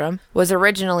Sundstrom, was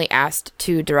originally asked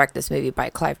to direct this movie by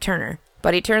Clive Turner,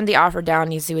 but he turned the offer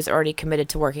down as he was already committed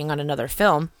to working on another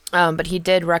film. But he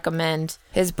did recommend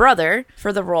his brother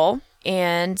for the role,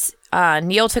 and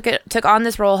Neil took on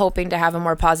this role hoping to have a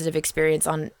more positive experience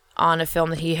on a film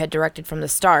that he had directed from the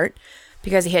start,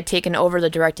 because he had taken over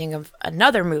the directing of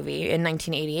another movie in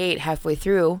 1988 halfway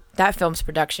through that film's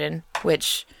production,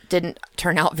 which didn't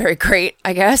turn out very great,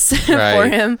 I guess, for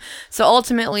him. So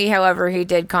ultimately, however, he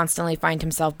did constantly find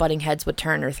himself butting heads with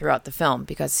Turner throughout the film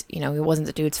because, you know, he wasn't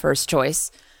the dude's first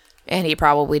choice, and he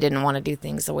probably didn't want to do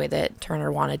things the way that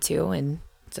Turner wanted to, and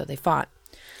so they fought.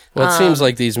 Well, it seems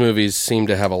like these movies seem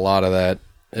to have a lot of that.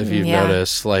 If you've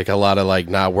noticed, like a lot of like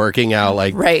not working out,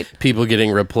 like people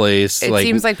getting replaced. It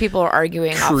seems like people are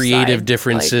arguing creative offside,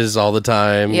 differences all the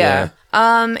time. Yeah.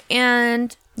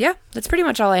 And yeah, that's pretty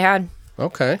much all I had.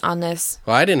 Okay. On this.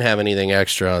 Well, I didn't have anything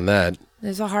extra on that.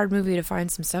 There's a hard movie to find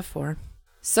some stuff for.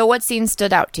 So what scene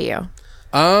stood out to you?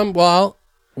 Well,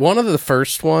 one of the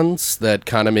first ones that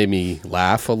kind of made me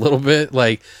laugh a little bit,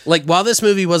 like while this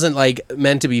movie wasn't like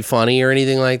meant to be funny or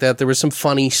anything like that, there was some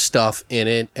funny stuff in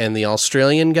it, and the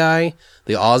Australian guy,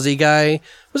 the Aussie guy,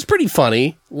 was pretty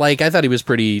funny. Like I thought he was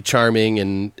pretty charming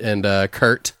and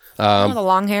curt. The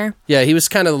long hair. Yeah, he was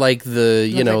kind of like the,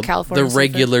 you know, California the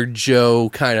regular Joe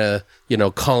kind of, you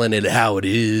know, calling it how it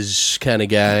is kind of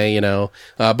guy, you know.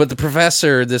 But the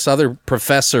professor, this other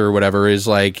professor or whatever, is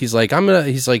like,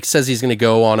 says he's going to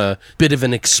go on a bit of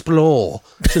an explore.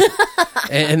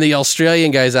 and the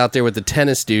Australian guy's out there with the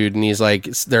tennis dude, and he's like,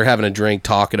 they're having a drink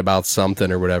talking about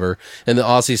something or whatever. And the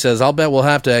Aussie says, I'll bet we'll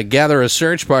have to gather a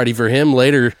search party for him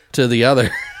later to the other.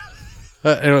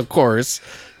 And of course,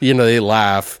 you know, they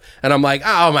laugh. And I'm like,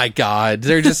 oh my God,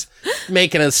 they're just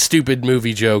making a stupid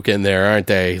movie joke in there, aren't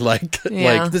they? Like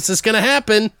this is going to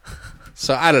happen.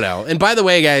 So I don't know. And by the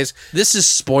way, guys, this is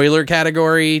spoiler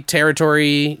category,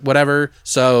 territory, whatever.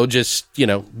 So just, you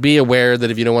know, be aware that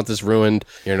if you don't want this ruined,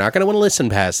 you're not going to want to listen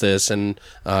past this. And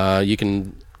you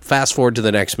can fast forward to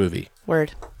the next movie.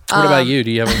 Word. What about you?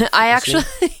 Do you have I actually,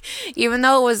 even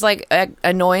though it was like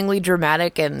annoyingly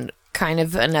dramatic and kind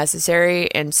of unnecessary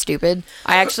and stupid,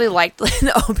 I actually liked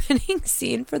the opening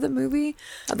scene for the movie.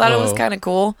 I thought it was kind of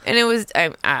cool, and it was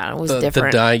it was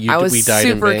different. I was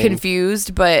super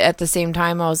confused, but at the same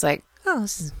time, I was like, "Oh,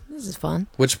 this is fun."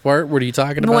 Which part were you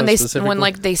talking about? When they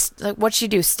what'd she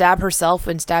do? Stab herself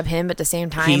and stab him at the same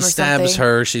time? He stabs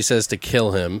her. She says to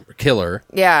kill her.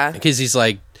 Yeah, because he's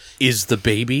like, is the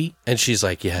baby? And she's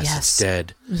like, yes, it's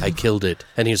dead. I killed it.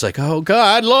 And he's like, oh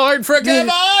God, Lord, forgive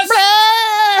us.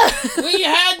 We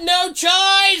had no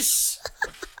choice.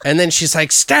 And then she's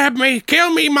like, stab me,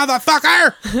 kill me,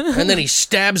 motherfucker. And then he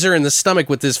stabs her in the stomach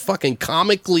with this fucking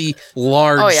comically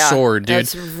large sword, dude.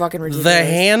 That's fucking ridiculous. The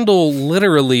handle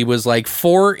literally was like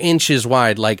 4 inches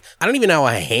wide. Like, I don't even know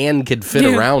how a hand could fit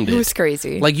around it. It was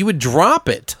crazy. Like, you would drop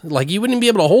it. Like, you wouldn't be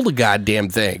able to hold a goddamn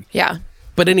thing. Yeah.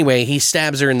 But anyway, he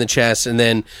stabs her in the chest and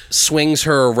then swings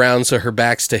her around so her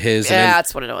back's to his. And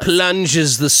that's what it was.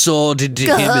 Plunges the sword into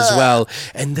him as well.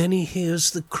 And then he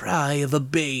hears the cry of a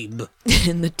babe.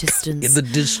 In the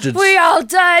distance. We all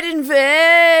died in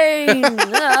vain.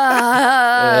 But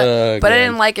I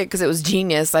didn't like it because it was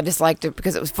genius. I just liked it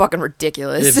because it was fucking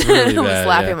ridiculous. It's really I was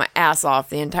laughing my ass off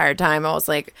the entire time. I was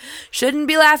like, shouldn't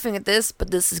be laughing at this,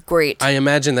 but this is great. I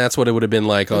imagine that's what it would have been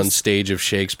like on stage of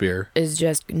Shakespeare.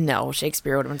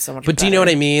 Shakespeare would have been so much better. Do you know what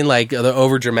I mean? Like the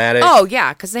over dramatic. Oh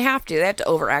yeah, because they have to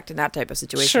overact in that type of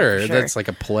situation. Sure, that's like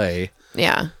a play.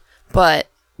 Yeah, but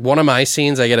one of my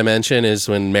scenes I got to mention is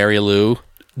when Mary Lou,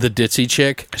 the ditzy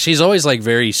chick, she's always like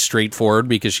very straightforward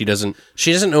because she doesn't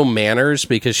know manners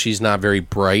because she's not very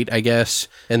bright, I guess.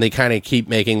 And they kind of keep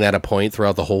making that a point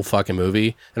throughout the whole fucking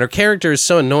movie. And her character is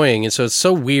so annoying, and so it's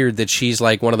so weird that she's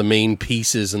like one of the main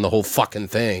pieces in the whole fucking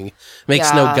thing.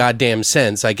 Makes no goddamn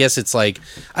sense. I guess it's like,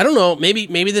 I don't know,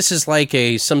 maybe this is like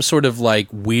some sort of like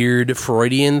weird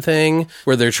Freudian thing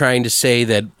where they're trying to say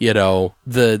that, you know,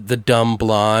 the dumb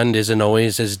blonde isn't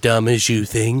always as dumb as you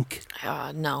think.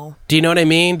 No. Do you know what I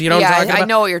mean? Do you know what I'm talking about? I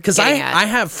know what you're getting at. Because I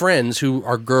have friends who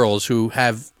are girls who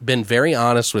have been very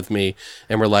honest with me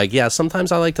and were like, yeah,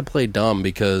 sometimes I like to play dumb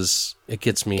because it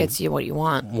gets you what you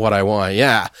want. What I want,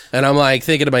 yeah. And I'm like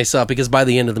thinking to myself, because by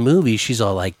the end of the movie, she's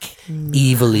all like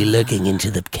evilly looking into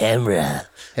the camera.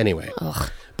 Anyway. Ugh.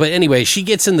 But anyway, she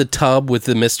gets in the tub with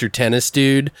the Mr. Tennis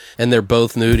dude, and they're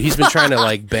both nude. He's been trying to,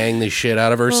 like, bang the shit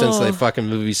out of her since the fucking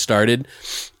movie started.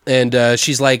 And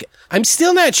she's like, I'm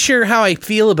still not sure how I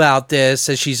feel about this,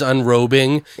 as she's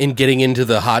unrobing and getting into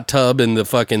the hot tub in the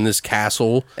fucking this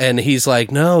castle. And he's like,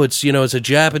 no, it's, you know, it's a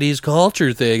Japanese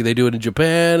culture thing. They do it in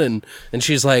Japan. And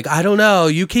she's like, I don't know.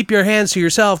 You keep your hands to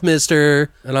yourself,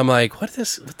 mister. And I'm like, what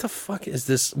the fuck is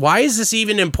this? Why is this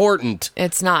even important?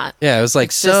 It's not. Yeah, it was like,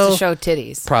 it's just to show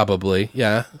titties. Probably,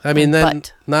 yeah. I mean, then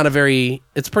not a very,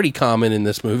 it's pretty common in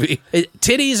this movie.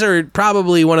 Titties are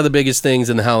probably one of the biggest things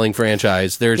in the Howling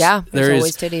franchise. There's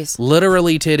always titties.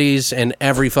 Literally titties in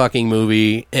every fucking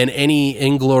movie in any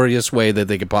inglorious way that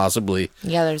they could possibly.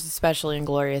 Yeah, there's especially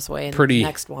inglorious way in the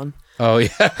next one. Oh,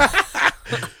 yeah.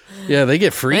 Yeah, they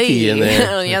get freaky in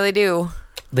there. Yeah, they do.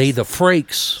 They the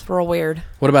freaks. It's real weird.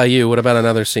 What about you? What about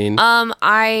another scene?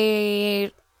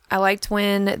 I liked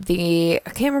when I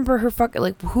can't remember her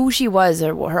who she was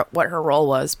or what her role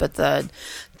was, but the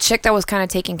chick that was kind of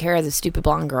taking care of the stupid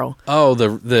blonde girl. Oh, the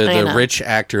rich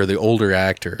actor, the older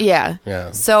actor. Yeah.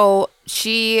 Yeah. So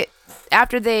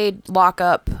after they lock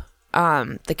up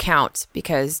the Count,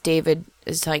 because David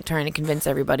is like trying to convince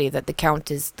everybody that the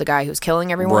Count is the guy who's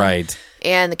killing everyone. Right.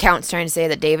 And the Count's trying to say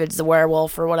that David's the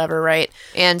werewolf or whatever, right?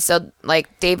 And so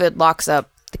like David locks up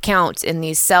the Count in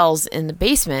these cells in the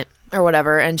basement or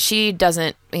whatever, and she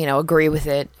doesn't, agree with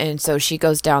it. And so she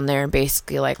goes down there and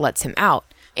basically like lets him out.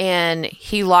 And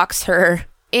he locks her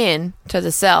in to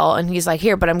the cell, and he's like,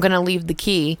 here, but I'm going to leave the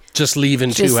key. Just leave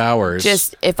in 2 hours.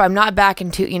 Just, if I'm not back in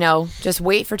just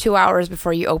wait for 2 hours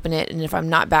before you open it. And if I'm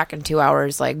not back in 2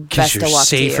 hours, like, best of luck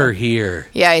to you. Because you're safer here.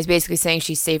 Yeah, he's basically saying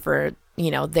she's safer,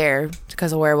 there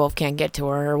because a werewolf can't get to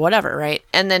her or whatever, right?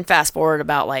 And then fast forward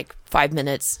about like 5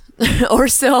 minutes or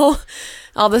so,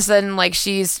 all of a sudden, like,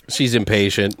 she's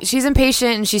impatient. She's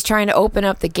impatient, and she's trying to open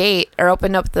up the gate or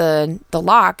open up the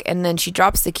lock, and then she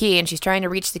drops the key, and she's trying to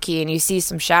reach the key, and you see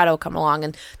some shadow come along,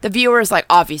 and the viewer is like,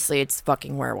 obviously it's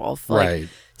fucking werewolf. Like, right.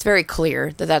 It's very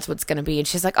clear that that's what's going to be. And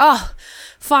she's like, oh,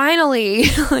 finally.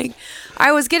 Like,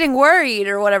 I was getting worried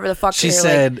or whatever the fuck. She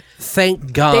said, like,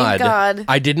 thank God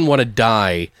I didn't want to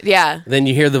die. Yeah. Then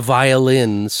you hear the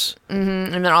violins.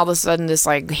 Mm-hmm. And then all of a sudden this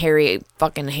like hairy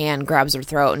fucking hand grabs her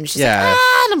throat, and she's like,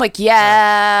 ah! And I'm like,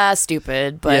 yeah,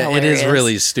 stupid, but hilarious. It is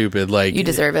really stupid. Like, you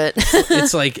deserve it.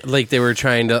 It's like they were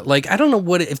trying to, like, I don't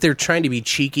know if they're trying to be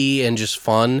cheeky and just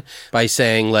fun by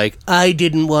saying like, I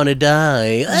didn't want to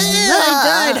die.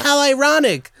 I died. How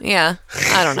ironic. Yeah.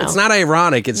 I don't know. It's not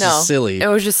ironic. It's just silly. It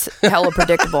was just hella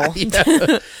predictable.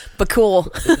 But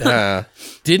cool.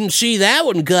 Didn't see that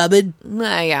one coming.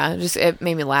 Yeah. It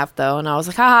made me laugh though, and I was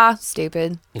like, haha,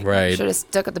 stupid. Right. Should have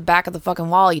stuck at the back of the fucking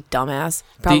wall, you dumbass.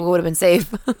 Probably would have been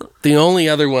safe. The only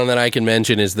other one that I can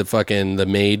mention is the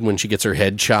maid when she gets her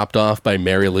head chopped off by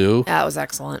Mary Lou. That was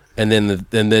excellent. And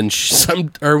then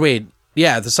someone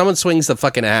swings the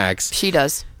fucking axe. She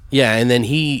does. Yeah, and then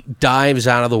he dives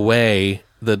out of the way,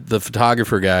 the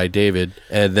photographer guy, David,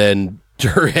 and then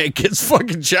her head gets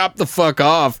fucking chopped the fuck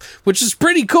off, which is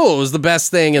pretty cool. It was the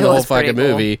best thing in the whole fucking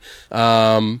movie.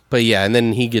 But yeah, and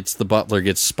then the butler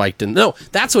gets spiked in. No,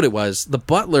 that's what it was. The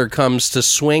butler comes to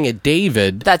swing at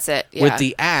David. That's it. Yeah. With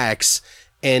the axe,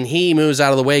 and he moves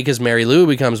out of the way because Mary Lou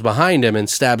becomes behind him and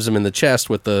stabs him in the chest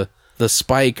with the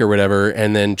spike or whatever,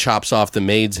 and then chops off the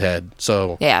maid's head.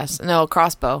 So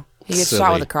crossbow. He gets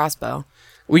shot with a crossbow.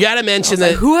 We got to mention that.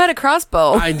 Like, who had a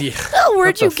crossbow?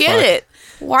 Where'd you get it?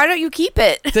 Why don't you keep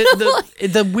it?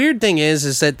 The weird thing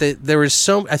is that there was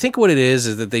I think what it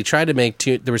is that they tried to make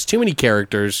there was too many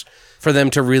characters for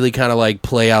them to really kind of like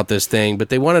play out this thing, but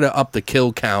they wanted to up the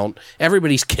kill count.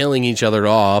 Everybody's killing each other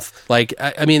off. Like,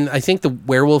 I mean, I think the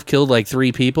werewolf killed like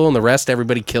 3 people, and the rest,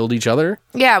 everybody killed each other.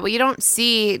 Yeah, but you don't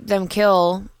see them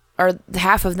kill, or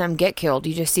half of them get killed.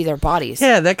 You just see their bodies.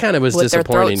 Yeah, that kind of was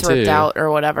disappointing with their throats ripped out or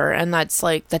whatever, and that's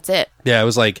it. Yeah, it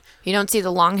was like, you don't see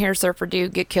the long hair surfer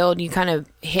dude get killed. You kind of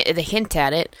hint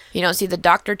at it. You don't see the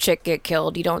doctor chick get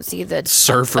killed. You don't see the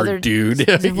surfer dude,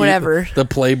 whatever, the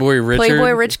Playboy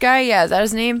rich guy. Yeah, is that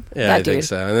his name? Yeah, that I think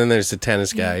so. And then there's the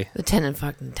tennis guy. The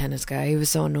fucking tennis guy. He was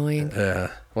so annoying.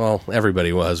 Yeah. Well,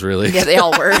 everybody was really. Yeah, they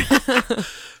all were.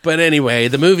 But anyway,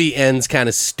 the movie ends kind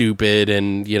of stupid,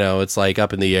 and it's like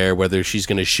up in the air whether she's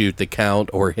going to shoot the Count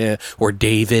or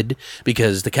David,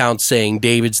 because the Count's saying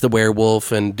David's the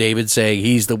werewolf, and David's saying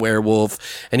he's the werewolf,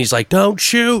 and he's like, don't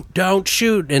shoot,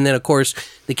 and then of course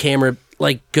the camera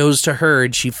like goes to her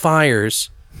and she fires,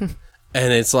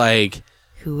 and it's like,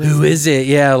 who is it?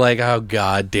 Yeah, like, oh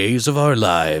God, days of our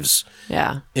lives.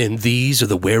 Yeah. And these are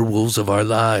the werewolves of our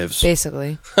lives.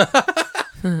 Basically.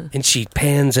 And she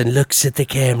pans and looks at the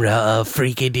camera,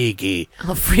 freaky-deaky.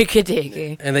 Oh,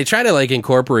 freaky-deaky. And they try to, like,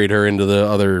 incorporate her into the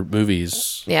other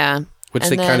movies. Yeah. Which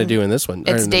And they kind of then do in this one.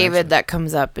 It's David that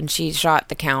comes up, and she shot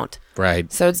the count.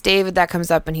 Right. So it's David that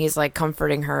comes up, and he's, like,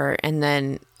 comforting her, and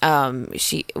then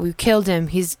we killed him.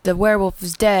 The werewolf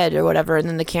is dead, or whatever, and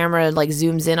then the camera, like,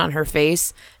 zooms in on her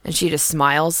face, and she just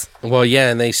smiles. Well,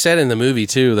 yeah, and they said in the movie,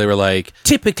 too, they were like,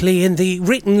 typically in the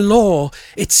written law,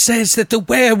 it says that the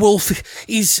werewolf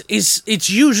it's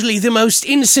usually the most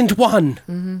innocent one.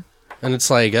 Mm-hmm. And it's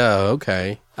like, oh,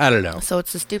 okay. I don't know. So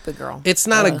it's a stupid girl. It's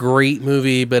not a great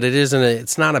movie, but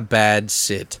it's not a bad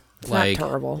sit. It's not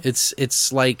terrible.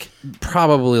 It's like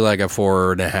probably like a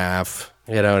 4.5.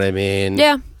 You know what I mean?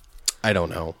 Yeah. I don't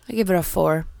know. I give it a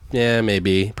 4. Yeah,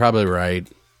 maybe. Probably right.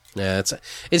 Yeah,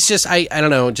 it's just I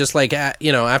don't know. Just like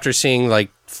after seeing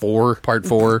like part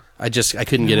 4, I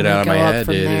couldn't get it out of my head.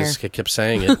 I kept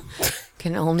saying it.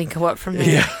 Can only go up from there.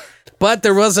 Yeah. But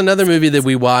there was another movie that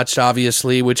we watched,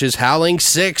 obviously, which is Howling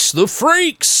 6: The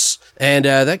Freaks, and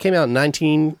that came out in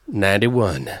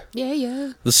 1991.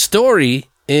 Yeah. The story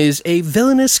is a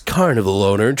villainous carnival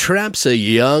owner traps a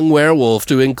young werewolf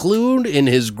to include in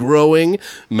his growing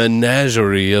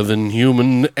menagerie of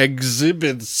inhuman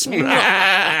exhibits.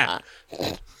 We're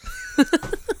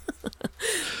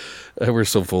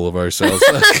so full of ourselves.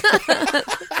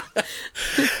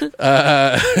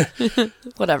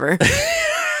 Whatever.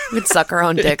 We'd suck our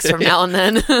own dicks from now and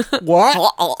then.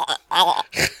 What?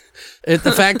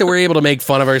 The fact that we're able to make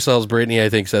fun of ourselves, Brittany, I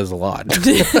think says a lot.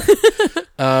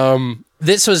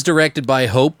 This was directed by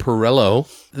Hope Perello.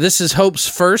 This is Hope's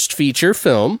first feature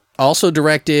film. Also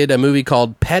directed a movie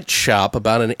called Pet Shop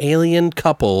about an alien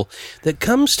couple that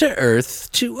comes to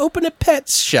Earth to open a pet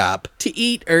shop to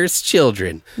eat Earth's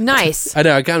children. Nice. I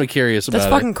know, I'm kind of curious about it.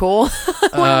 That's fucking cool.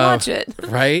 I want to watch it.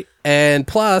 Right? And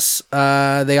plus,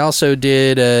 they also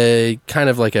did a kind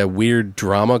of like a weird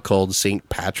drama called St.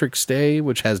 Patrick's Day,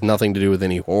 which has nothing to do with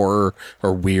any horror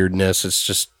or weirdness. It's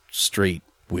just straight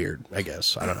weird, I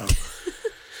guess. I don't know.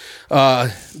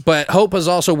 But Hope has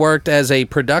also worked as a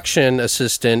production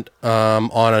assistant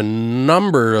on a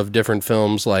number of different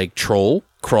films like Troll,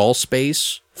 Crawl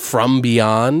Space, From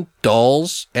Beyond,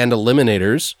 Dolls, and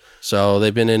Eliminators. So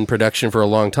they've been in production for a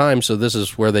long time. So this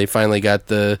is where they finally got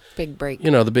the big break.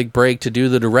 The big break to do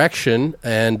the direction.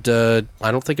 And I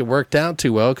don't think it worked out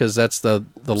too well because that's the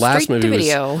last movie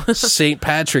was St.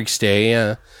 Patrick's Day.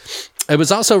 Yeah. It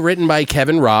was also written by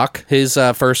Kevin Rock, his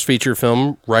first feature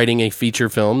film, writing a feature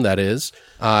film, that is.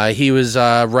 He was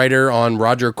a writer on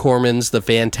Roger Corman's The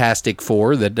Fantastic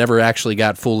Four that never actually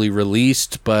got fully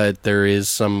released, but there is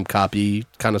some copy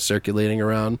kind of circulating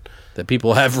around that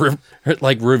people have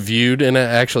reviewed and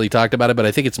actually talked about it, but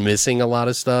I think it's missing a lot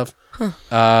of stuff.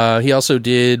 Huh. He also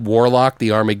did Warlock,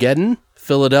 the Armageddon,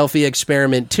 Philadelphia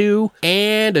Experiment 2,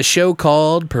 and a show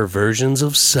called Perversions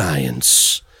of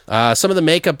Science. Some of the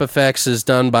makeup effects is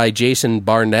done by Jason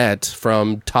Barnett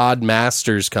from Todd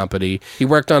Masters' company. He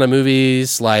worked on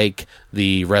movies like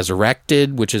The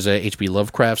Resurrected, which is a H.P.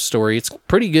 Lovecraft story. It's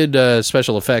pretty good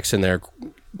special effects in there.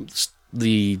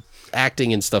 The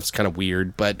acting and stuff's kind of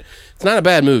weird, but it's not a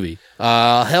bad movie.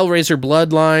 Hellraiser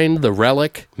Bloodline, The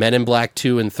Relic, Men in Black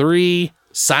 2 and 3,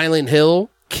 Silent Hill,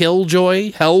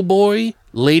 Killjoy, Hellboy,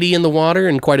 Lady in the Water,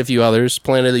 and quite a few others.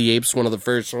 Planet of the Apes, one of the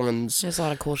first ones. There's a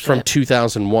lot of cool shit. From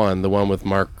 2001, the one with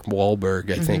Mark Wahlberg,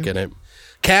 I think, in it.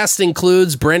 Cast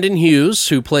includes Brendan Hughes,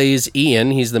 who plays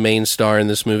Ian. He's the main star in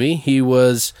this movie. He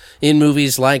was in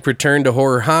movies like Return to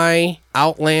Horror High,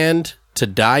 Outland, To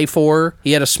Die For.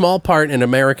 He had a small part in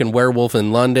American Werewolf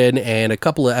in London and a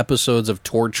couple of episodes of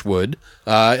Torchwood.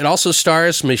 It also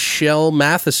stars Michelle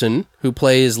Matheson, who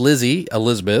plays Lizzie,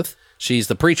 Elizabeth. She's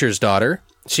the preacher's daughter.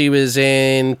 She was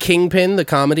in Kingpin, the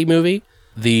comedy movie,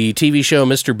 the TV show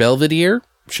Mr. Belvedere.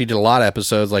 She did a lot of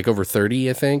episodes, like over 30,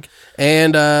 I think.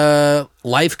 And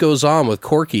Life Goes On with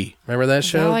Corky. Remember that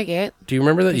show? I like it. Do you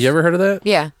remember that? You ever heard of that?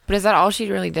 Yeah. But is that all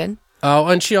she really did? Oh,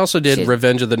 and she also did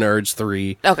Revenge of the Nerds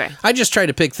 3. Okay. I just tried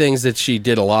to pick things that she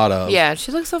did a lot of. Yeah,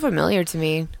 she looks so familiar to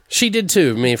me. She did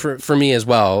too, for me as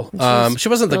well. She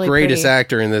wasn't really the greatest pretty.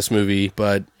 actor in this movie,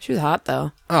 but... She was hot,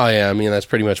 though. Oh, yeah, I mean, that's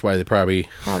pretty much why they probably...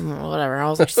 Whatever, I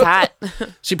was like, she's hot.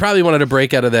 She probably wanted to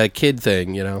break out of that kid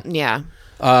thing, you know? Yeah.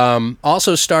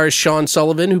 Also stars Sean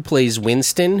Sullivan, who plays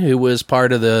Winston, who was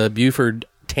part of the Buford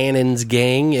Tannen's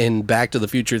gang in Back to the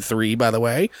Future 3, by the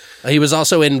way. He was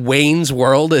also in Wayne's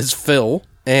World as Phil,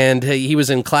 and he was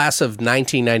in Class of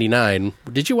 1999.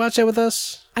 Did you watch that with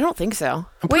us? I don't think so.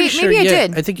 Pretty Wait, sure, maybe I yeah,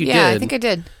 did. I think you did. Yeah, I think I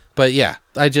did. But yeah,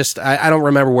 I don't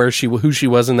remember who she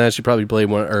was in that. She probably played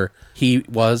one, or he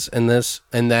was in this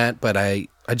and that, but I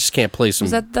just can't place him.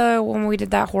 Was that the one we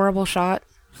did that horrible shot?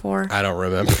 4? I don't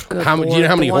remember. Good Do you know Lord.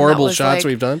 how many The one that horrible was, shots like-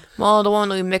 we've done? Well, the one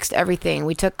we mixed everything.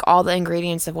 We took all the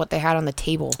ingredients of what they had on the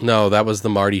table. No, that was the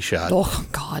Marty shot. Oh,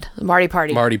 God. The Marty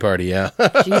Party. Marty Party, yeah.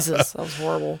 Jesus, that was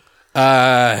horrible.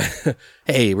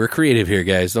 Hey, we're creative here,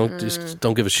 guys.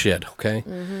 Don't give a shit, okay?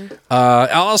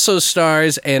 Also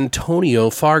stars Antonio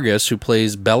Fargas, who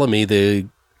plays Bellamy, the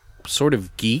sort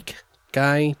of geek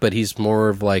guy, but he's more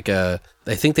of like I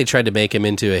think they tried to make him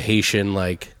into a Haitian,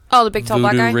 like, Oh, the big tall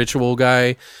black voodoo guy? ritual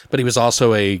guy, but he was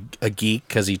also a geek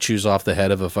because he chews off the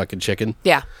head of a fucking chicken.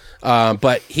 Yeah.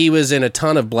 But he was in a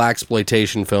ton of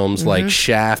blaxploitation films like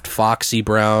Shaft, Foxy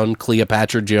Brown,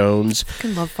 Cleopatra Jones. I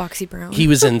love Foxy Brown. He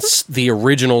was in the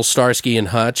original Starsky and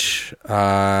Hutch,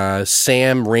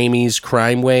 Sam Raimi's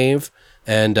Crime Wave,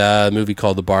 and a movie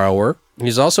called The Borrower.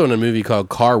 He's also in a movie called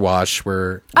Car Wash,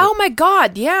 where Oh, my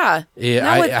God. Yeah. yeah, No,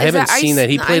 I haven't seen that.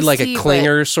 He played like a Ice-T,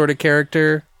 clinger sort of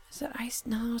character Is that Ice?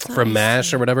 No, it's not from Ice-T.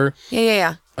 MASH or whatever.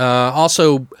 Yeah.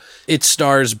 Also, it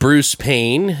stars Bruce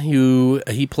Payne, who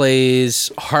he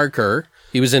plays Harker.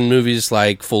 He was in movies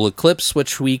like Full Eclipse,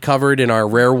 which we covered in our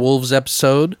Rare Wolves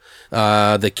episode.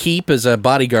 The Keep as a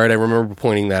bodyguard, I remember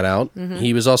pointing that out.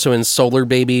 He was also in Solar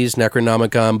Babies,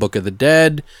 Necronomicon, Book of the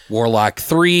Dead, Warlock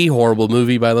 3, horrible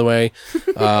movie, by the way,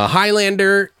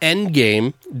 Highlander,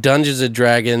 Endgame, Dungeons &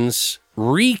 Dragons,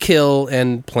 Re-Kill,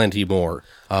 and plenty more.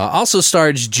 Also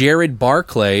stars Jared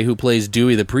Barclay, who plays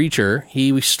Dewey the Preacher.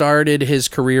 He started his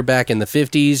career back in the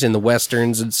 50s in the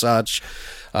Westerns and such.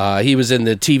 He was in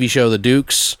the TV show The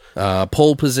Dukes,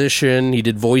 Pole Position. He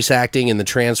did voice acting in the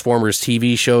Transformers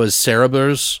TV show as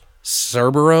Cerberus.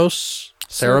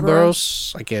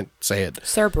 I can't say it.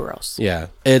 Cerberus. Yeah.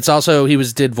 It's also,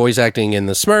 did voice acting in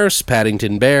The Smurfs,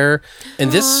 Paddington Bear.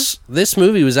 And this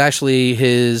movie was actually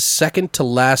his second to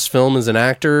last film as an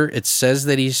actor. It says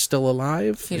that he's still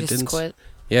alive. He just quit.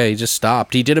 Yeah, he just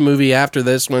stopped. He did a movie after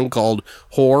this one called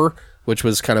Whore, which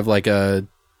was kind of like a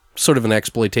sort of an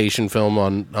exploitation film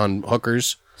on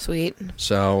hookers. Sweet.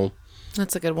 So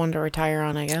That's a good one to retire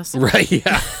on, I guess. right,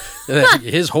 yeah.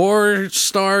 His horror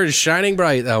star is shining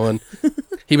bright, that one.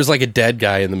 He was like a dead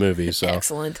guy in the movie, so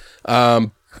Excellent.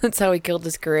 That's how he killed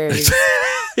his career.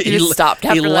 He just stopped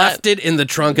after he that. left it in the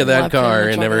trunk of that Left it in car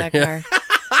the and trunk never of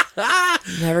that car.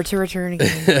 Never to return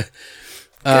again.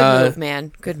 Good move,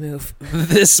 man. Good move.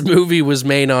 This movie was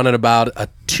made on about a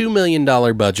 $2 million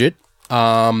budget.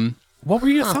 What were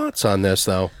your thoughts on this,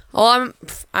 though? Well,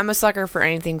 I'm a sucker for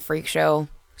anything freak show,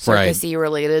 circusy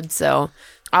related, so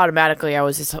automatically I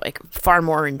was just like far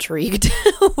more intrigued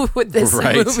with this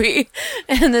movie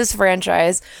and this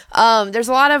franchise. There's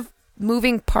a lot of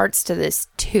moving parts to this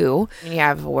too. You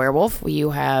have a werewolf. You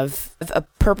have a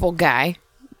purple guy.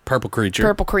 Purple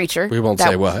creature. We won't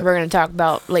say what. We're going to talk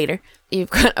about later. You've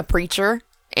got a preacher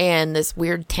and this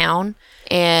weird town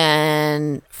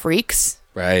and freaks.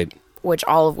 Right.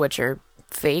 All of which are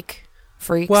fake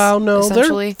freaks. Well, no,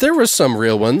 essentially. there were some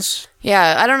real ones.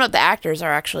 Yeah, I don't know if the actors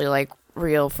are actually like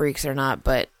real freaks or not,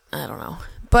 but I don't know.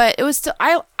 But it was still,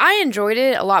 I enjoyed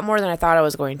it a lot more than I thought I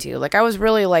was going to. Like, I was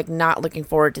really like not looking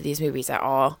forward to these movies at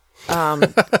all.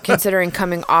 Considering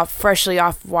coming freshly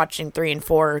off watching 3 and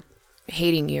 4,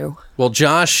 hating you. Well,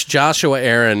 Joshua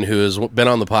Aaron, who has been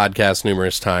on the podcast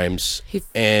numerous times,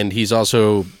 and he's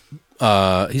also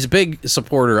he's a big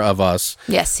supporter of us.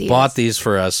 Yes, he bought is. these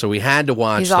for us, so we had to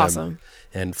watch them. He's awesome.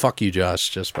 And fuck you, Josh,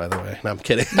 just by the way. No, I'm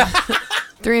kidding.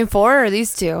 3 and 4 or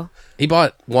these two? He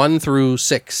bought 1 through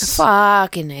 6.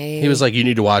 Fucking A. He was like, you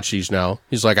need to watch these now.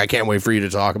 He's like, I can't wait for you to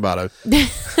talk about it.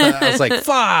 I was like,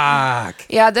 fuck.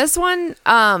 Yeah, this one.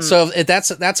 So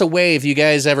that's a way if you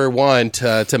guys ever want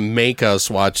to make us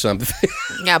watch something.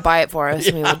 Yeah, buy it for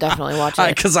us. We will definitely watch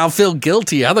it. Because I'll feel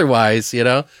guilty otherwise, you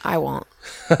know? I won't.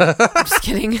 I'm just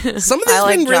kidding. Some of these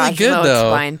been really good, though.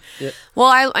 It's fine. Yeah.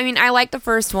 Well, I mean, I like the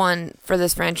first one for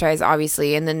this franchise,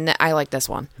 obviously, and then I like this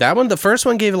one. The first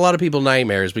one gave a lot of people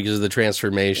nightmares because of the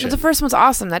transformation. But the first one's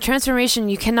awesome. That transformation,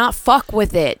 you cannot fuck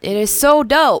with it. It is so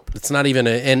dope. It's not even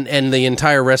and the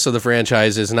entire rest of the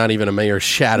franchise is not even a mere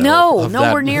shadow. No, of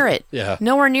nowhere that. near it. Yeah,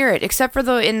 nowhere near it, except for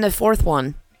in the fourth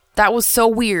one. That was so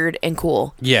weird and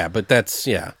cool. Yeah, but that's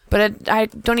But I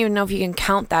don't even know if you can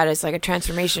count that as like a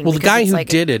transformation. Well, the guy who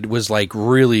did it was like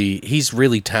he's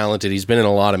really talented. He's been in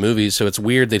a lot of movies, so it's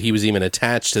weird that he was even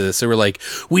attached to this. They were like,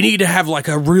 we need to have like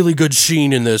a really good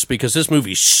scene in this because this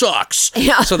movie sucks.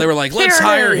 Yeah. So they were like, let's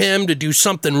hire him to do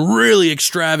something really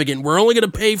extravagant. We're only going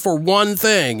to pay for one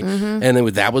thing. Mm-hmm. And then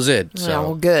that was it. So. Yeah,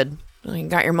 well, good. You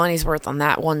got your money's worth on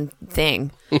that one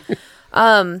thing.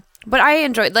 But I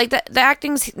enjoyed, like, the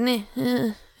acting's,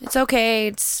 it's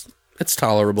okay. It's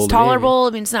tolerable. It's tolerable. I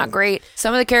mean, it's not great.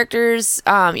 Some of the characters,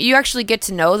 you actually get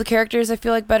to know the characters, I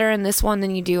feel like, better in this one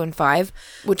than you do in 5,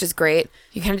 which is great.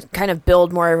 You can kind of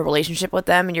build more of a relationship with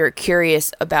them, and you're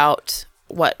curious about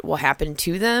what will happen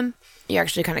to them. You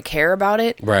actually kind of care about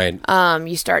it. Right.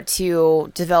 You start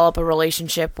to develop a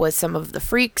relationship with some of the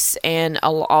freaks and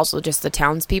also just the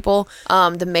townspeople.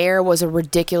 The mayor was a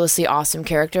ridiculously awesome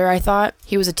character, I thought.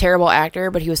 He was a terrible actor,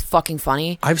 but he was fucking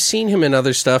funny. I've seen him in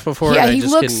other stuff before. Yeah, he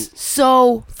looks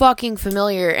so fucking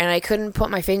familiar, and I couldn't put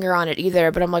my finger on it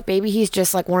either, but I'm like, maybe he's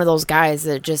just like one of those guys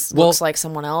that just looks like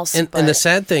someone else. And the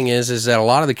sad thing is that a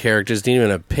lot of the characters didn't even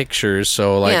have pictures,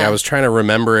 so like I was trying to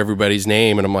remember everybody's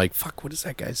name, and I'm like, fuck, what is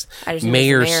that guy's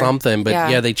mayor something? But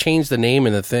yeah, they changed the name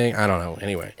in the thing. I don't know.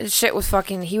 Anyway. His shit was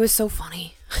fucking, he was so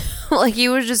funny. Like, he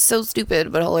was just so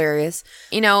stupid, but hilarious.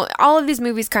 You know, all of these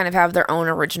movies kind of have their own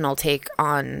original take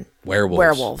on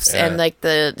werewolves and like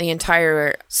the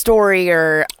entire story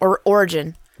or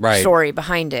origin story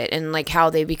behind it, and like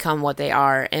how they become what they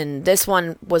are. And this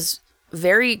one was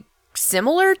very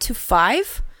similar to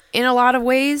 5 in a lot of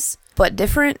ways, but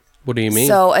different. What do you mean?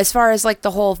 So as far as like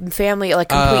the whole family, like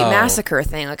complete massacre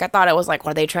thing, like I thought it was like,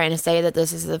 were they trying to say that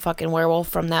this is the fucking werewolf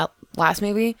from that last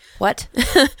movie? What?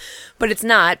 But it's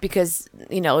not, because,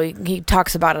 you know, he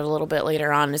talks about it a little bit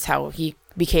later on as how he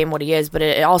became what he is, but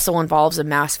it also involves a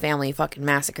mass family fucking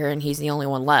massacre, and he's the only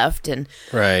one left, and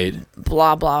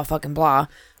blah, blah, fucking blah.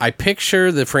 I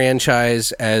picture the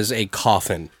franchise as a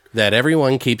coffin that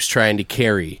everyone keeps trying to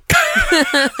carry.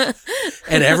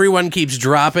 And everyone keeps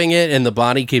dropping it, and the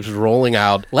body keeps rolling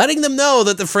out, letting them know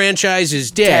that the franchise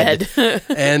is dead.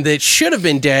 And it should have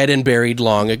been dead and buried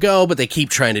long ago, but they keep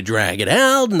trying to drag it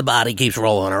out, and the body keeps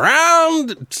rolling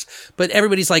around. But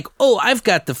everybody's like, oh, I've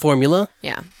got the formula.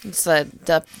 Yeah, it's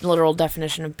the literal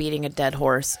definition of beating a dead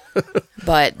horse.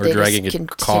 But or they dragging just a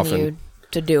continued coffin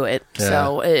to do it. Yeah.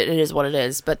 So it is what it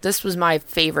is. But this was my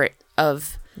favorite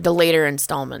of the later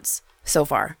installments so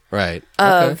far. Right.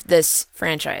 Of this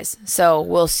franchise. So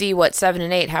we'll see what 7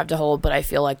 and 8 have to hold, but I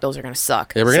feel like those are going to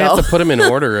suck. Yeah, we're going to have to put them in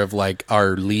order of like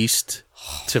our least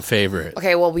to favorite.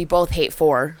 Okay, well, we both hate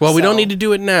 4. Well, we don't need to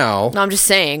do it now. No, I'm just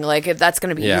saying, like, if that's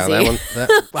going to be easy.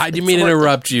 I didn't mean to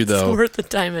interrupt you, though. It's worth the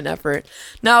time and effort.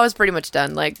 No, I was pretty much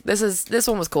done. Like, this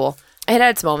one was cool. It had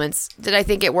its moments. Did I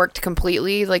think it worked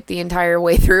completely, like, the entire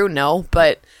way through? No,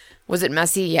 but was it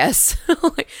messy? Yes.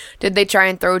 Did they try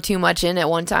and throw too much in at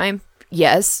one time?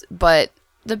 Yes, but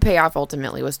the payoff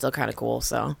ultimately was still kind of cool.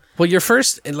 So, well, your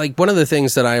first, like, one of the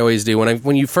things that I always do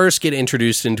when you first get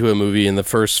introduced into a movie in the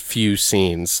first few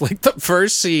scenes, like the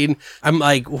first scene, I'm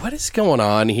like, what is going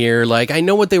on here? Like, I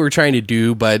know what they were trying to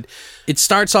do, but it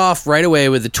starts off right away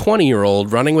with a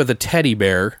 20-year-old running with a teddy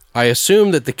bear. I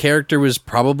assume that the character was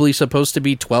probably supposed to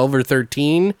be 12 or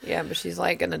 13. Yeah, but she's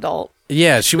like an adult.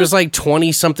 Yeah, she was like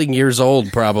 20-something years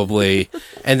old, probably.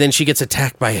 And then she gets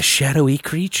attacked by a shadowy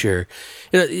creature.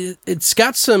 It's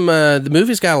got some, the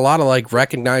movie's got a lot of like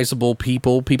recognizable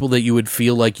people that you would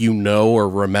feel like you know or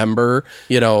remember.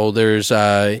 You know, there's,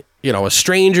 a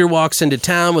stranger walks into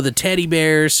town with a teddy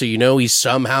bear, so you know he's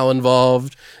somehow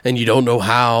involved, and you don't know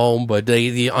how, but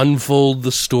they unfold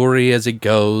the story as it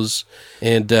goes.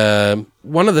 And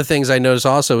one of the things I noticed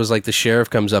also is like the sheriff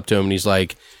comes up to him and he's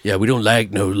like, yeah, we don't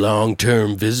like no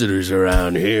long-term visitors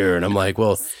around here. And I'm like,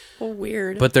 well,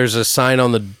 weird. But there's a sign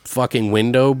on the fucking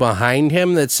window behind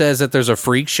him that says that there's a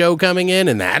freak show coming in,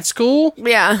 and that's cool.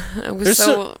 Yeah, it was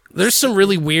there's some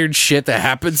really weird shit that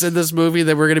happens in this movie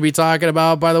that we're going to be talking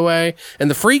about, by the way. And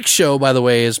the freak show, by the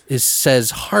way, is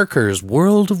says Harker's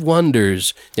World of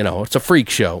Wonders. You know, it's a freak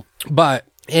show. But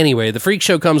anyway, the freak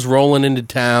show comes rolling into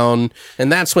town,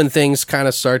 and that's when things kind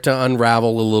of start to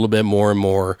unravel a little bit more and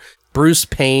more. Bruce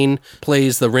Payne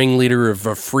plays the ringleader of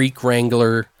a freak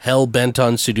wrangler, hell-bent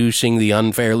on seducing the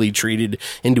unfairly treated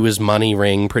into his money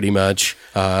ring, pretty much.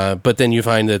 But then you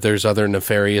find that there's other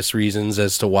nefarious reasons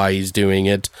as to why he's doing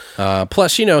it.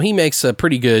 Plus, you know, he makes a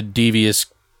pretty good devious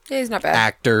he's not bad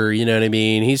actor, you know what I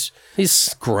mean?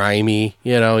 He's grimy,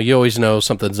 you know, you always know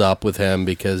something's up with him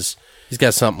because he's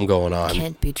got something going on.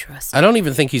 Can't be trusted. I don't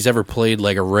even think he's ever played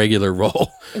like a regular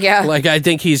role. Yeah. Like, I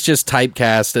think he's just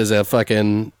typecast as a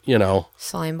fucking, you know,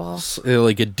 slimeball.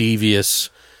 Like a devious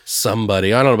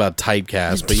somebody. I don't know about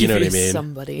typecast, but you know what I mean.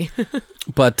 Somebody.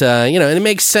 But, you know, and it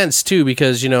makes sense too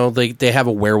because, you know, they have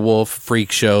a werewolf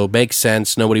freak show. Makes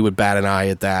sense. Nobody would bat an eye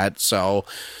at that. So,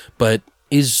 but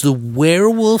is the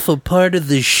werewolf a part of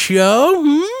the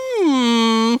show?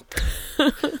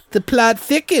 The plot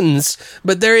thickens,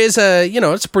 but there is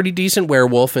it's a pretty decent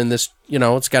werewolf in this, you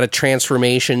know, it's got a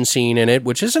transformation scene in it,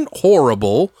 which isn't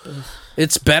horrible.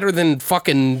 It's better than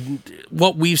fucking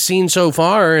what we've seen so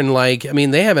far. And like, I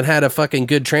mean, they haven't had a fucking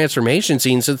good transformation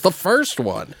scene since the first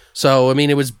one. So, I mean,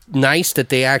 it was nice that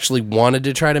they actually wanted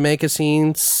to try to make a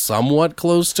scene somewhat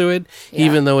close to it,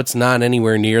 even though it's not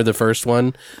anywhere near the first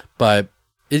one. But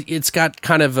it's got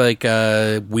kind of like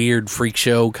a weird freak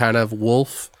show kind of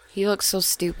wolf. He looks so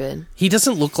stupid. He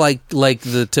doesn't look like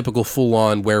the typical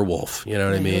full-on werewolf. You know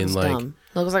what I mean? Looks like dumb.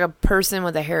 Looks like a person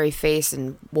with a hairy face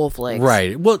and wolf legs.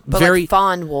 Right. Well, but very like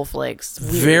fawn wolf legs.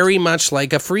 Weird. Very much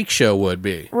like a freak show would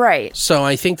be. Right. So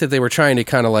I think that they were trying to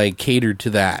kind of like cater to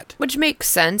that. Which makes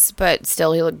sense, but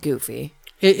still he looked goofy.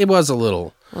 It was a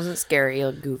little. It wasn't scary, he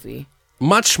looked goofy.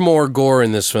 Much more gore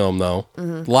in this film, though.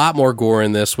 A lot more gore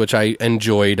in this, which I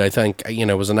enjoyed. I think, you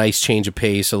know, it was a nice change of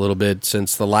pace a little bit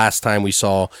since the last time we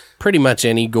saw pretty much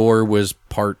any gore was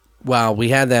we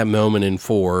had that moment in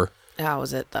 4. That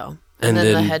was it, though. And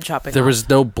then the head chopping There off. was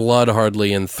no blood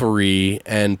hardly in 3,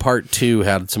 and part 2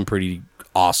 had some pretty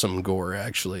awesome gore,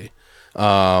 actually.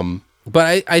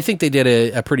 But I think they did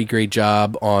a pretty great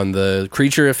job on the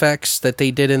creature effects that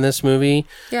they did in this movie.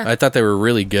 Yeah. I thought they were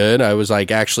really good. I was like,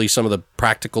 actually, some of the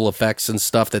practical effects and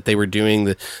stuff that they were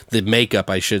doing, the makeup,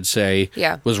 I should say,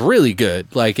 was really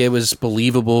good. Like, it was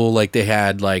believable. Like, they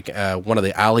had, like, one of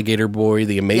the alligator boy,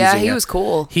 the amazing... Yeah, he was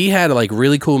cool. He had, like,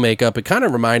 really cool makeup. It kind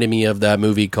of reminded me of that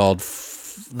movie called...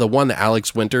 the one that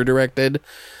Alex Winter directed.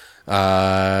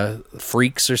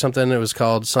 Freaks or something it was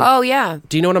called. Oh, yeah.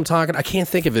 Do you know what I'm talking? I can't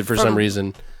think of it for some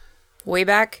reason. Way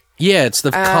back? Yeah, it's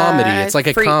the comedy. It's like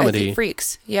a comedy.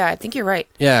 Freaks. Yeah, I think you're right.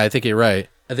 Yeah, I think you're right.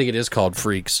 I think it is called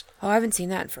Freaks. Oh, I haven't seen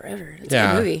that in forever. It's a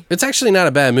good movie. It's actually not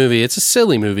a bad movie. It's a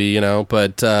silly movie, you know,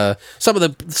 but some of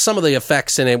the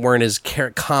effects in it weren't as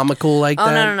comical like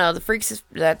that. Oh, no. The Freaks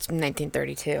that's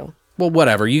 1932. Well,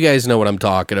 whatever. You guys know what I'm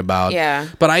talking about. Yeah.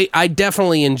 But I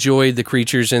definitely enjoyed the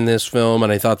creatures in this film,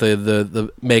 and I thought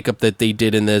the makeup that they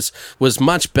did in this was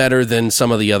much better than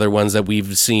some of the other ones that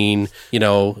we've seen. You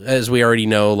know, as we already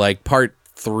know, like part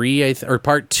 3 or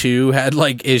part 2 had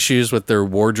like issues with their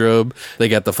wardrobe. They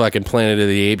got the fucking Planet of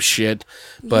the Apes shit.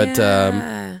 But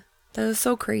that was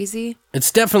so crazy.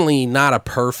 it's definitely not a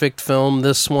perfect film,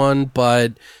 this one,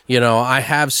 but, you know, I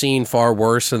have seen far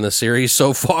worse in the series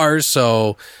so far,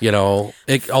 so, you know,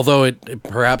 although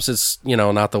perhaps it's, you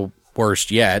know, not the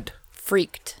worst yet.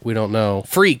 Freaked. We don't know.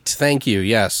 Freaked, thank you,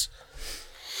 yes.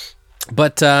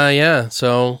 But, yeah,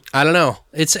 so, I don't know.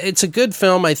 It's a good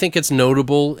film. I think it's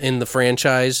notable in the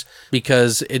franchise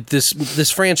because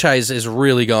this franchise has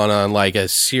really gone on like a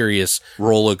serious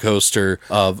roller coaster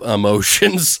of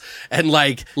emotions. And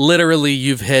like, literally,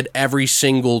 you've hit every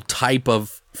single type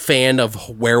of fan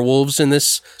of werewolves in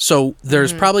this. So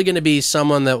there's probably going to be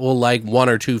someone that will like 1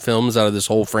 or 2 films out of this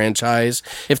whole franchise.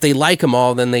 If they like them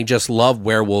all, then they just love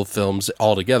werewolf films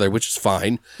altogether, which is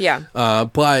fine. Yeah.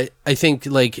 But I think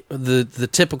like the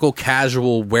typical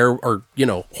casual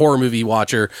horror movie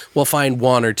watcher will find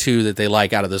 1 or 2 that they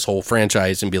like out of this whole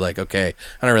franchise and be like, okay,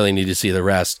 I don't really need to see the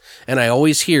rest. And I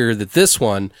always hear that this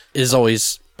one is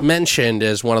always mentioned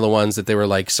as one of the ones that they were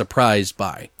like surprised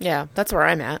by. Yeah, that's where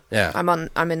I'm at. Yeah. I'm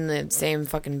in the same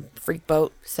fucking freak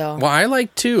boat, so. Well, I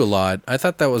like 2 a lot. I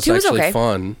thought that was 2 was actually okay.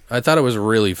 fun. I thought it was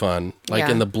really fun. Like Yeah.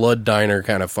 in the Blood Diner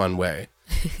kind of fun way.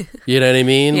 You know what I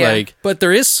mean? Yeah. Like, but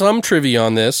there is some trivia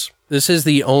on this. This is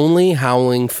the only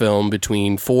Howling film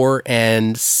between 4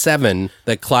 and 7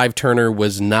 that Clive Turner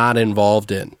was not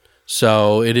involved in.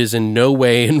 So it is in no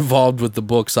way involved with the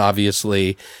books,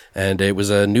 obviously. And it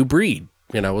was a new breed.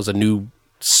 You know, it was a new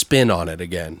spin on it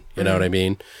again. You know what I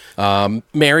mean?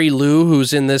 Mary Lou,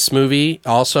 who's in this movie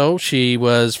also, she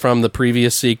was from the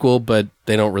previous sequel, but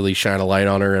they don't really shine a light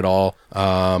on her at all.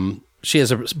 She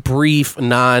has a brief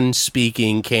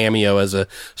non-speaking cameo as a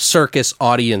circus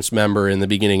audience member in the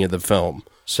beginning of the film.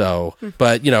 So,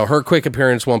 but, you know, her quick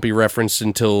appearance won't be referenced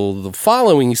until the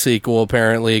following sequel,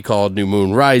 apparently, called New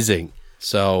Moon Rising.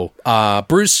 So,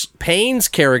 Bruce Payne's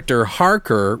character,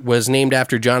 Harker, was named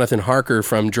after Jonathan Harker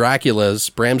from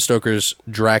Bram Stoker's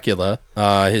Dracula,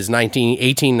 his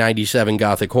 1897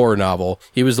 Gothic horror novel.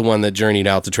 He was the one that journeyed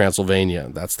out to Transylvania.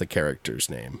 That's the character's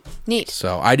name. Neat.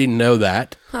 So, I didn't know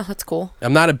that. Huh, that's cool.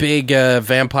 I'm not a big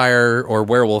vampire or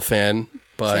werewolf fan,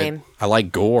 but Same. I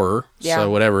like gore. Yeah. So,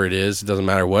 whatever it is, it doesn't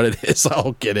matter what it is,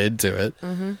 I'll get into it.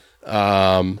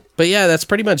 But yeah, that's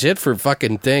pretty much it for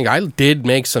fucking thing. I did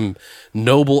make some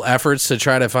noble efforts to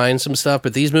try to find some stuff,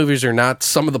 but these movies are not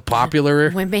some of the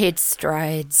popular. We made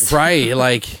strides. Right.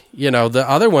 Like, you know, the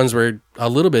other ones were a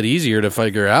little bit easier to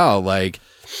figure out. Like,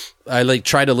 I like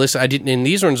tried to listen. I didn't, and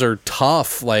these ones are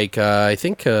tough. Like, I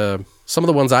think, some of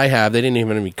the ones I have, they didn't even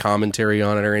have any commentary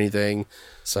on it or anything.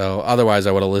 So otherwise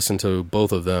I would have listened to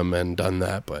both of them and done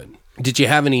that, but Did you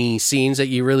have any scenes that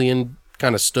you really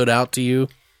kind of stood out to you?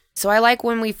 So I like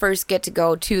when we first get to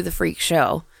go to the freak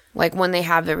show. Like when they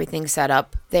have everything set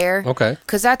up there. Okay.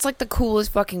 Because that's like the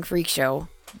coolest fucking freak show,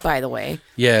 by the way.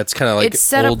 Yeah, it's kind of like it's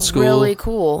set old up school. really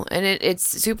cool. And it's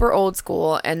super old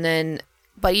school. And then,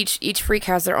 but each freak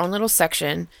has their own little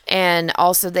section. And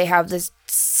also they have this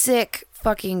sick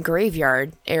fucking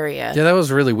graveyard area. Yeah, that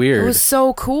was really weird. It was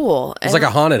so cool. It was like a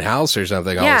haunted house or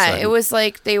something. All of a Yeah, sudden. it was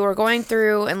like they were going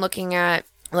through and looking at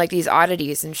like these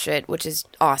oddities and shit, which is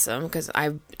awesome because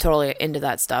I'm totally into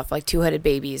that stuff, like two-headed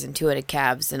babies and two-headed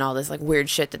calves and all this like weird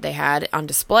shit that they had on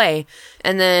display.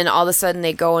 And then all of a sudden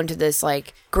they go into this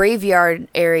like graveyard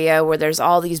area where there's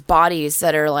all these bodies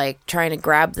that are like trying to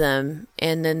grab them,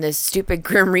 and then this stupid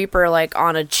Grim Reaper like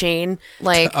on a chain,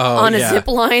 like on a zip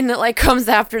line that like comes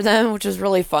after them, which is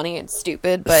really funny and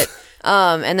stupid, but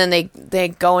and then they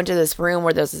go into this room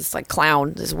where there's this like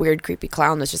clown, this weird creepy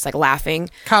clown that's just like laughing.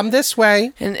 Come this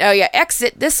way. And oh yeah,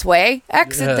 exit this way,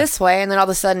 this way, and then all of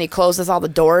a sudden he closes all the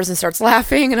doors and starts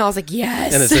laughing, and I was like,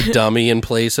 yes. And it's a dummy in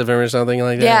place of him or something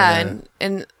like that. Yeah,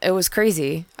 and it was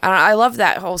crazy. I love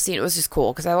that whole scene. It was just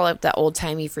cool because I love that old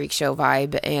timey freak show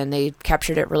vibe, and they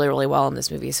captured it really, really well in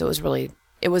this movie. So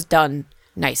it was done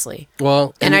nicely.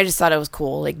 Well, and I just thought it was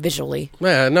cool, like visually.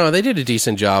 Yeah, no, they did a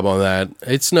decent job on that.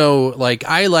 It's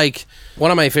I like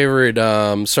one of my favorite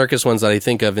circus ones that I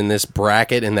think of in this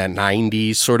bracket in that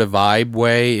 90s sort of vibe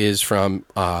way is from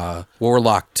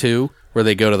Warlock 2, where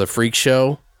they go to the freak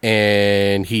show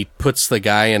and he puts the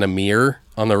guy in a mirror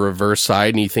on the reverse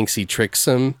side and he thinks he tricks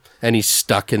him and he's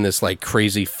stuck in this like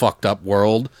crazy fucked up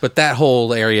world. But that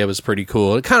whole area was pretty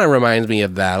cool. It kind of reminds me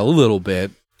of that a little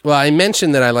bit. Well, I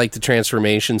mentioned that I like the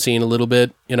transformation scene a little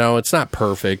bit. You know, it's not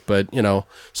perfect, but, you know,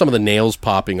 some of the nails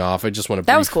popping off. I just want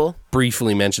to was cool.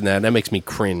 Briefly mention that. That makes me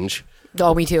cringe.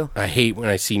 Oh, me too. I hate when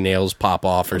I see nails pop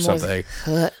off or something.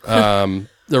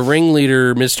 The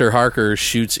ringleader, Mr. Harker,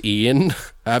 shoots Ian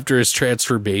after his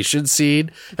transformation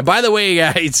scene. And by the way,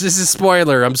 guys, this is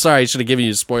spoiler. I'm sorry, I should have given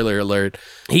you a spoiler alert.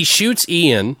 He shoots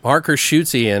Ian. Harker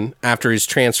shoots Ian after his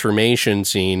transformation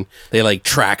scene. They like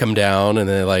track him down and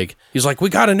he's like, we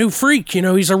got a new freak, you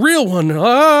know, he's a real one.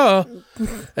 Ah.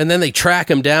 And then they track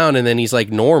him down and then he's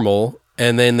like normal.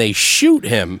 And then they shoot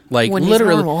him, like when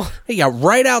literally. He got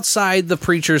right outside the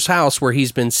preacher's house where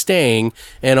he's been staying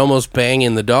and almost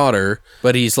banging the daughter.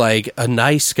 But he's like a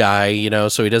nice guy, you know,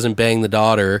 so he doesn't bang the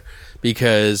daughter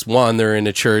because one, they're in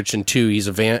a church, and two, he's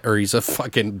a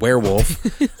fucking werewolf.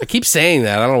 I keep saying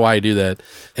that. I don't know why I do that.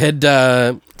 And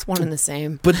it's one and the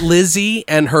same. But Lizzie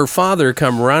and her father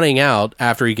come running out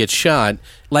after he gets shot,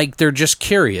 like they're just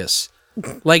curious.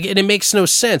 Like, and it makes no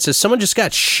sense. If someone just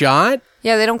got shot.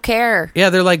 Yeah, they don't care.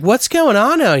 Yeah, they're like, what's going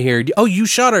on out here? Oh, you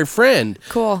shot our friend.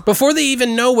 Cool. Before they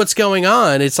even know what's going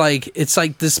on, it's like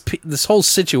this whole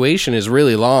situation is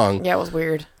really long. Yeah, it was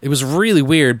weird. It was really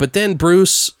weird. But then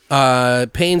Bruce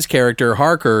Payne's character,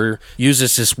 Harker,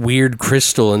 uses this weird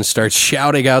crystal and starts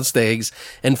shouting out things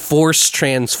and force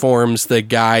transforms the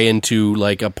guy into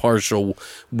like a partial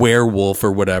werewolf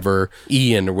or whatever,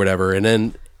 Ian or whatever. And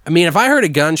then, I mean, if I heard a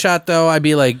gunshot, though, I'd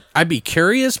be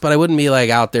curious, but I wouldn't be like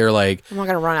out there like, I'm not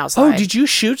going to run outside. Oh, did you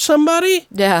shoot somebody?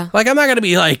 Yeah. Like, I'm not going to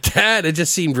be like that. It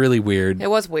just seemed really weird. It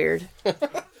was weird. It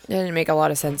didn't make a lot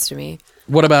of sense to me.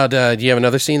 What about, do you have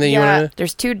another scene that you want to?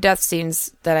 There's 2 death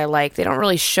scenes that I like. They don't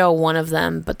really show one of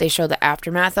them, but they show the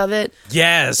aftermath of it.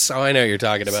 Yes. Oh, I know what you're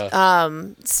talking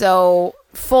about. So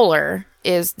Fuller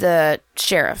is the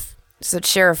sheriff. So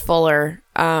Sheriff Fuller,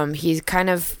 he's kind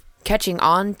of catching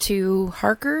on to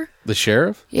Harker. The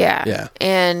sheriff? Yeah. Yeah.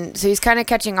 And so he's kind of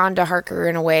catching on to Harker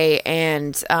in a way,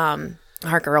 and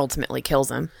Harker ultimately kills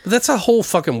him. But that's a whole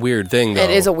fucking weird thing, though. It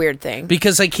is a weird thing.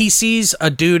 Because, like, he sees a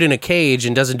dude in a cage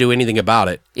and doesn't do anything about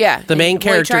it. Yeah. The main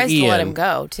character, he tries Ian. to let him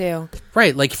go, too.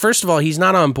 Right. Like, first of all, he's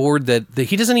not on board that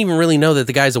he doesn't even really know that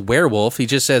the guy's a werewolf. He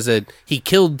just says that he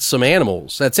killed some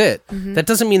animals. That's it. Mm-hmm. That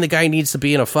doesn't mean the guy needs to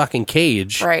be in a fucking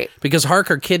cage. Right. Because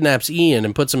Harker kidnaps Ian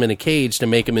and puts him in a cage to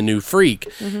make him a new freak.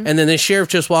 Mm-hmm. And then the sheriff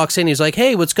just walks in. He's like,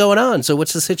 hey, what's going on? So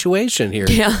what's the situation here?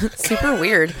 Yeah. Super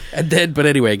weird. And then, but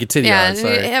anyway, continue on.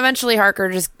 Sorry. Eventually Harker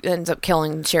just ends up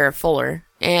killing Sheriff Fuller.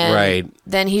 And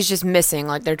then he's just missing.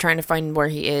 Like, they're trying to find where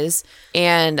he is.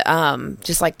 And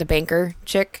just like the banker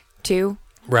chick, too.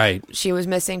 Right. She was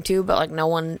missing, too. But,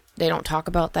 like, they don't talk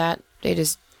about that. They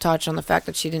just touch on the fact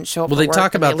that she didn't show up for work. Well, they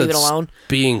talk about leave it alone.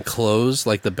 Being closed,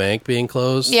 like the bank being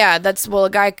closed. Yeah,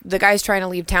 the guy's trying to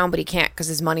leave town, but he can't because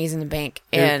his money's in the bank.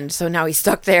 And so now he's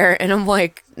stuck there. And I'm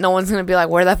like, no one's going to be like,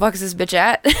 where the fuck is this bitch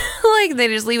at? like, they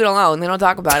just leave it alone. They don't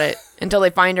talk about it until they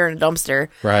find her in a dumpster.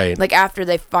 Right. Like, after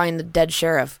they find the dead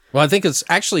sheriff. Well, I think it's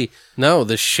actually, no,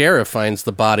 the sheriff finds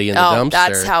the body in the dumpster.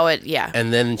 That's how it, yeah.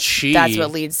 And then that's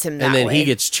what leads him that and then way. he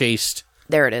gets chased.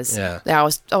 There it is. Yeah. I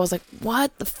was like,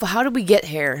 what the how did we get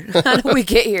here? How did we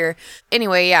get here?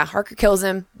 Anyway, yeah, Harker kills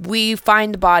him. We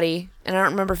find the body, and I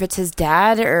don't remember if it's his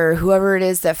dad or whoever it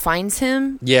is that finds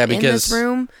him because in this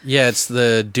room. Yeah, it's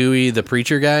the Dewey, the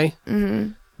preacher guy.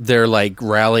 Mm-hmm. They're like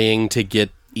rallying to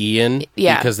get Ian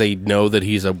because they know that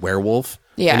he's a werewolf.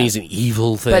 Yeah. And he's an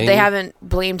evil thing. But they haven't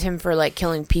blamed him for like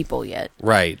killing people yet.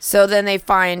 Right. So then they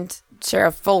find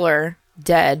Sheriff Fuller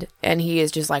dead, and he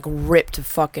is just like ripped to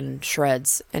fucking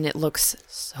shreds, and it looks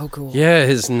so cool. Yeah,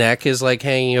 his neck is like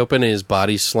hanging open and his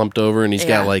body's slumped over, and he's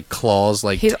got like claws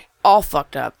like he's all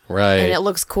fucked up. Right. And it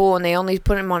looks cool, and they only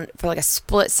put him on for like a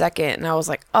split second, and I was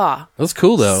like, that's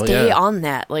cool though. Stay on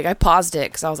that. Like, I paused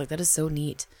it because I was like, that is so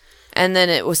neat. And then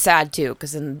it was sad too,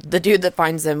 because then the dude that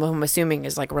finds them, who I'm assuming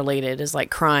is like related, is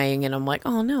like crying, and I'm like,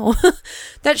 oh no,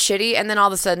 that's shitty. And then all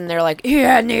of a sudden they're like, he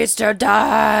needs to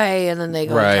die, and then they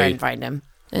go and try and find him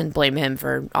and blame him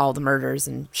for all the murders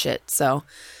and shit. So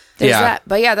there's that.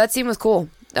 But yeah, that scene was cool.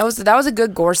 That was a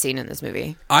good gore scene in this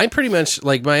movie. I pretty much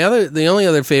like the only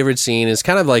other favorite scene is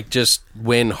kind of like just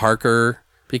when Harker,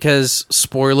 because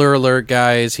spoiler alert,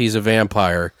 guys, he's a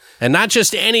vampire. And not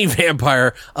just any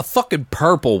vampire, a fucking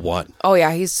purple one. Oh,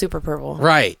 yeah, he's super purple.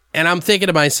 Right. And I'm thinking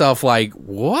to myself, like,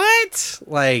 what?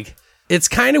 Like, it's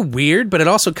kind of weird, but it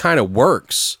also kind of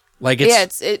works. Like,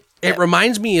 it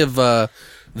reminds me of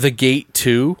The Gate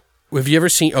 2. Have you ever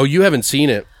seen... Oh, you haven't seen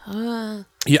it. Yeah,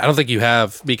 I don't think you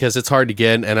have, because it's hard to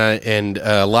get, and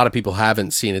a lot of people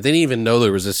haven't seen it. They didn't even know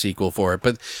there was a sequel for it.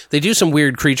 But they do some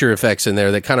weird creature effects in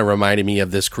there that kind of reminded me of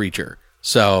this creature.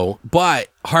 So, but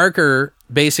Harker...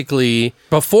 Basically,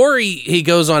 before he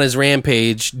goes on his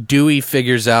rampage, Dewey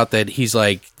figures out that he's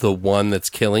like the one that's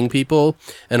killing people,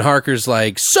 and Harker's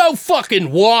like, so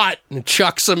fucking what? And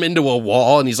chucks him into a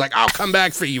wall, and he's like, I'll come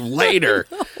back for you later.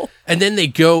 No. And then they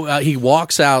go, he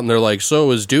walks out, and they're like,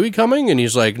 so is Dewey coming? And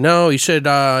he's like, no, he said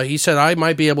I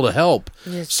might be able to help.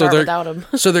 So they're without him.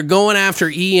 So they're going after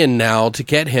Ian now to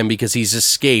get him because he's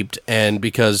escaped, and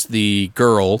because the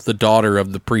girl, the daughter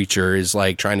of the preacher, is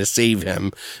like trying to save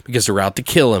him because they're out to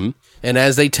kill him. And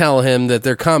as they tell him that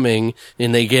they're coming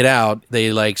and they get out,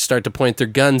 they like start to point their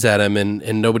guns at him, and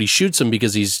nobody shoots him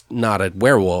because he's not a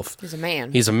werewolf. He's a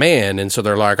man. He's a man. And so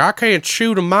they're like, I can't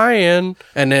shoot a man.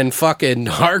 And then fucking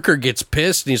Harker gets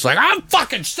pissed and he's like, I'm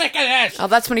fucking sick of this. Oh,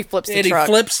 that's when he flips the truck.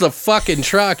 He flips the fucking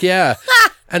truck, yeah.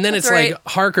 And then it's like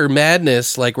Harker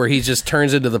madness, like where he just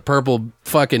turns into the purple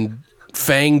fucking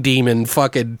fang demon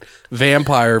fucking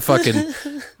vampire fucking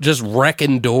just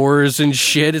wrecking doors and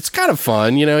shit. It's kind of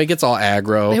fun, you know. He gets all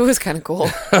aggro. It was kind of cool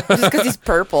just because he's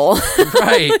purple.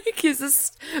 Right. Like, he's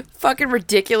this fucking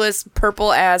ridiculous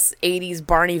purple ass 80s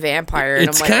Barney vampire, and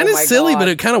it's I'm like, kind of silly, God. but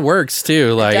it kind of works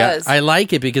too. Like, it does. I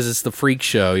like it because it's the freak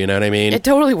show, you know what I mean? It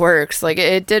totally works. Like,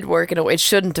 it did work. It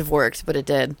shouldn't have worked, but it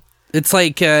did. It's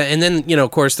like, and then, you know,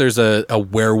 of course, there's a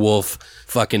werewolf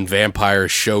fucking vampire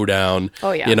showdown,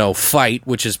 fight,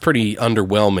 which is pretty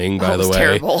underwhelming, by the way.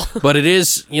 Terrible. But it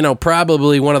is, you know,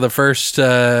 probably one of the first,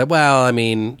 I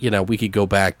mean, you know, we could go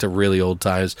back to really old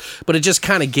times, but it just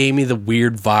kind of gave me the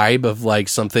weird vibe of like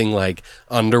something like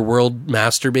Underworld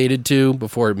masturbated to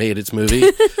before it made its movie.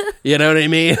 You know what I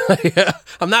mean?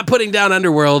 I'm not putting down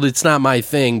Underworld. It's not my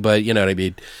thing, but you know what I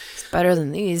mean? It's better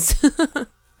than these.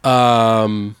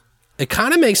 It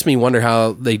kind of makes me wonder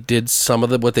how they did some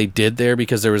of what they did there,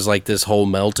 because there was like this whole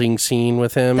melting scene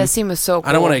with him. That scene was so cool.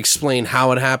 I don't want to explain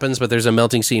how it happens, but there's a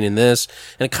melting scene in this,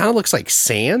 and it kind of looks like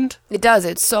sand. It does.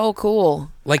 It's so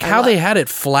cool. Like how they had it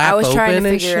flap open. I was trying to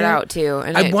figure it out too,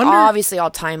 and it's obviously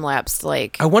all time lapsed.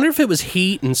 Like, I wonder if it was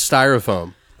heat and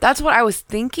styrofoam. That's what I was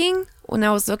thinking when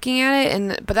I was looking at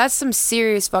it, but that's some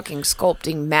serious fucking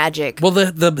sculpting magic. Well,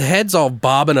 the head's all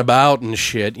bobbing about and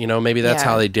shit, you know, maybe that's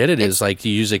how they did it, is like to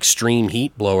use extreme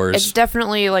heat blowers. It's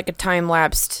definitely like a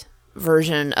time-lapsed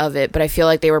version of it, but I feel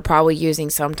like they were probably using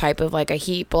some type of like a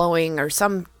heat blowing or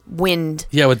some wind.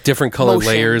 Yeah, with different colored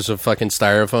layers of fucking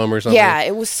styrofoam or something. Yeah,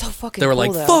 it was so fucking They were cool,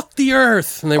 like, though. fuck the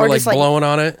earth, and they were like blowing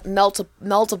on it.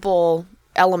 Multiple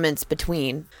elements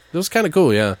between. It was kind of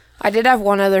cool, yeah. I did have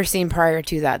one other scene prior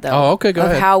to that, though. Oh, okay, go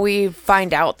ahead. Of how we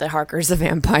find out that Harker's a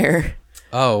vampire.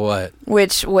 Oh, what?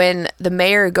 Which, when the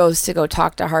mayor goes to go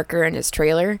talk to Harker in his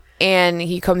trailer, and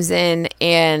he comes in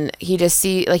and he just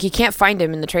he can't find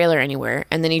him in the trailer anywhere,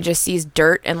 and then he just sees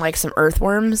dirt and like some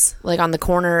earthworms like on the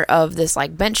corner of this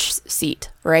like bench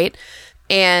seat, right?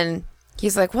 And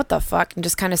he's like, what the fuck? And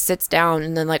just kind of sits down.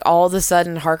 And then, like, all of a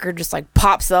sudden, Harker just, like,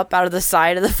 pops up out of the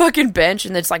side of the fucking bench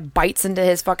and just, like, bites into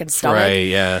his fucking stomach. Right,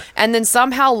 yeah. And then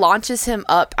somehow launches him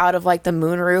up out of, like, the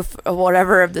moonroof or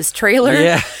whatever of this trailer.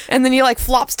 Yeah. And then he, like,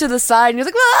 flops to the side and he's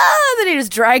like, ah! And then he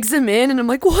just drags him in. And I'm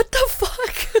like, what the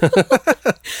fuck?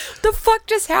 The fuck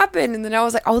just happened? And then I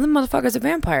was like, oh, the motherfucker's a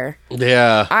vampire.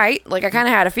 Yeah. All right. Like, I kind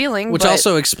of had a feeling. Which but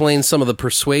also explains some of the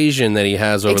persuasion that he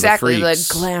has over exactly, the freaks.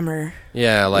 The glamour.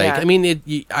 Yeah, like, Yeah. I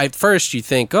mean, at first you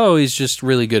think, oh, he's just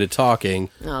really good at talking.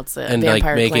 No, it's a and, like,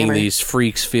 vampire making glamour. these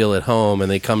freaks feel at home, and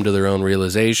they come to their own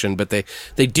realization. But they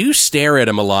do stare at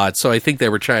him a lot, so I think they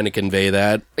were trying to convey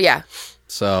that. Yeah,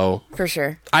 So, for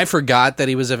sure. I forgot that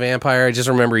he was a vampire. I just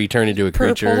remember he turned into a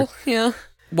creature. Purple, yeah.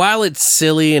 While it's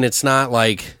silly and it's not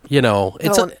like, you know,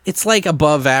 it's like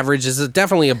above average. It's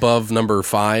definitely above number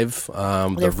 5,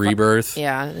 the Rebirth.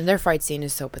 Yeah, and their fight scene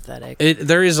is so pathetic.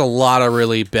 There is a lot of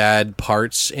really bad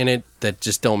parts in it that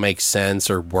just don't make sense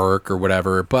or work or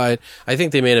whatever, but I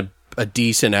think they made a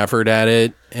decent effort at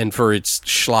it, and for its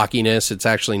schlockiness, it's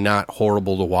actually not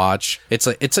horrible to watch. It's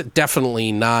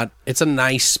definitely not. It's a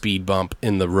nice speed bump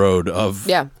in the road of,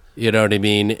 Yeah. you know what I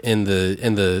mean, in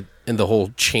the whole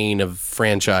chain of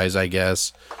franchise, I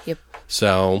guess. Yep.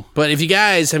 So, but if you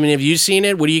guys, I mean, have you seen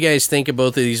it? What do you guys think of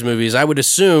both of these movies? I would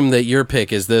assume that your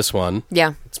pick is this one.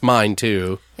 Yeah. It's mine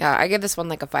too. Yeah, I give this one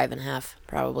like a 5.5,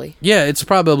 probably. Yeah, it's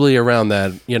probably around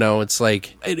that. You know, it's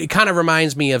like, it kind of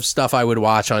reminds me of stuff I would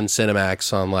watch on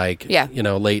Cinemax on, like, you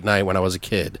know, late night when I was a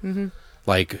kid. Mm-hmm.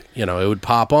 Like, you know, it would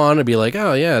pop on and be like,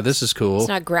 oh, yeah, this is cool. It's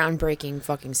not groundbreaking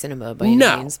fucking cinema by any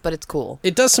means, but it's cool.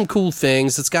 It does some cool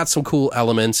things. It's got some cool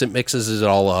elements. It mixes it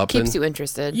all up. Keeps you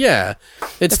interested. Yeah.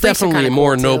 It's The freaks are definitely a kinda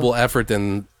more cool, too. noble effort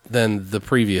than the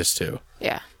previous two.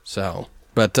 Yeah. So,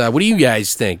 but what do you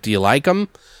guys think? Do you like them?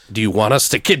 Do you want us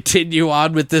to continue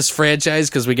on with this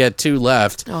franchise? Because we got 2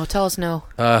 left. Oh, tell us no.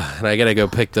 And I got to go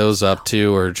pick those up,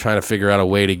 too, or trying to figure out a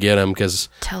way to get them, because...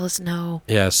 Tell us no.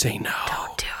 Yeah, say no.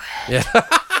 Don't do it.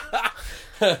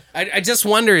 I just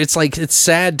wonder, it's like, it's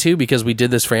sad, too, because we did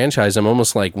this franchise. I'm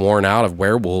almost, like, worn out of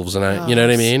werewolves, and you know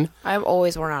what I mean? I've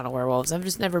always worn out of werewolves. I've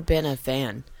just never been a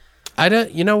fan. I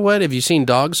don't. You know what? Have you seen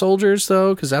Dog Soldiers,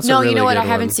 though? Because that's a really you know what? good I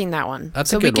haven't one. seen that one.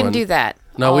 That's so a good we can one. do that.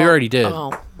 No, we already did.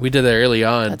 Oh, We did that early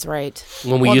on. that's right.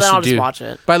 When we well, used then to I'll do, just watch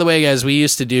it. By the way, guys, we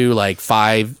used to do like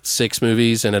 5-6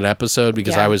 movies in an episode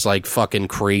because Yeah. I was like fucking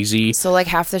crazy. So, like,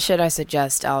 half the shit I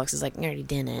suggest, Alex is like, I already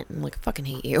did it. I'm like, I fucking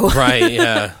hate you. Right?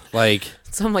 Yeah. Like,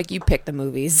 So I'm like, you pick the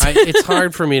movies. it's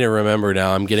hard for me to remember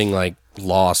now. I'm getting like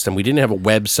lost, and we didn't have a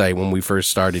website when we first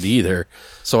started either,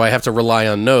 so I have to rely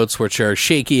on notes, which are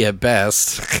shaky at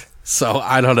best. So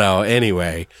I don't know.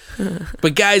 Anyway,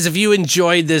 but guys, if you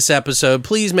enjoyed this episode,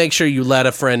 please make sure you let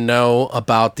a friend know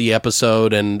about the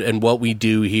episode and what we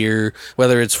do here,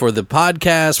 whether it's for the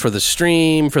podcast, for the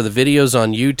stream, for the videos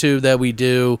on YouTube that we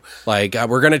do. Like,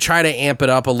 we're going to try to amp it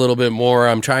up a little bit more.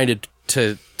 I'm trying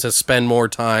to spend more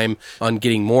time on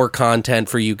getting more content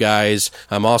for you guys.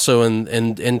 I'm also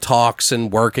in talks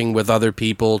and working with other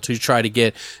people to try to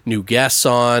get new guests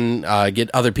on, get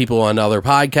other people on other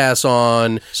podcasts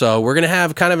on. So we're going to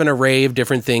have kind of an array of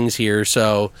different things here.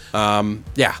 So,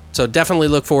 yeah, so definitely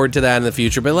look forward to that in the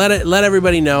future. But let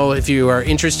everybody know if you are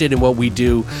interested in what we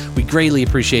do. We greatly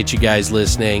appreciate you guys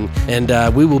listening.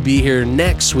 And we will be here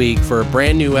next week for a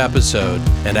brand new episode.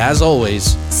 And as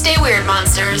always, Stay weird,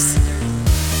 monsters.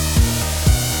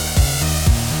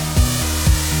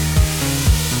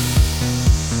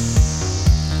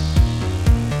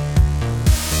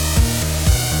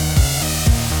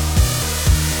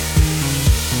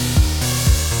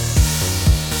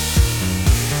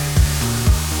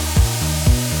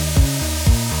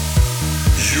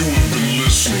 You have been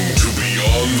listening to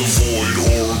Beyond the Void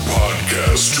Horror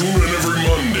Podcast. Tune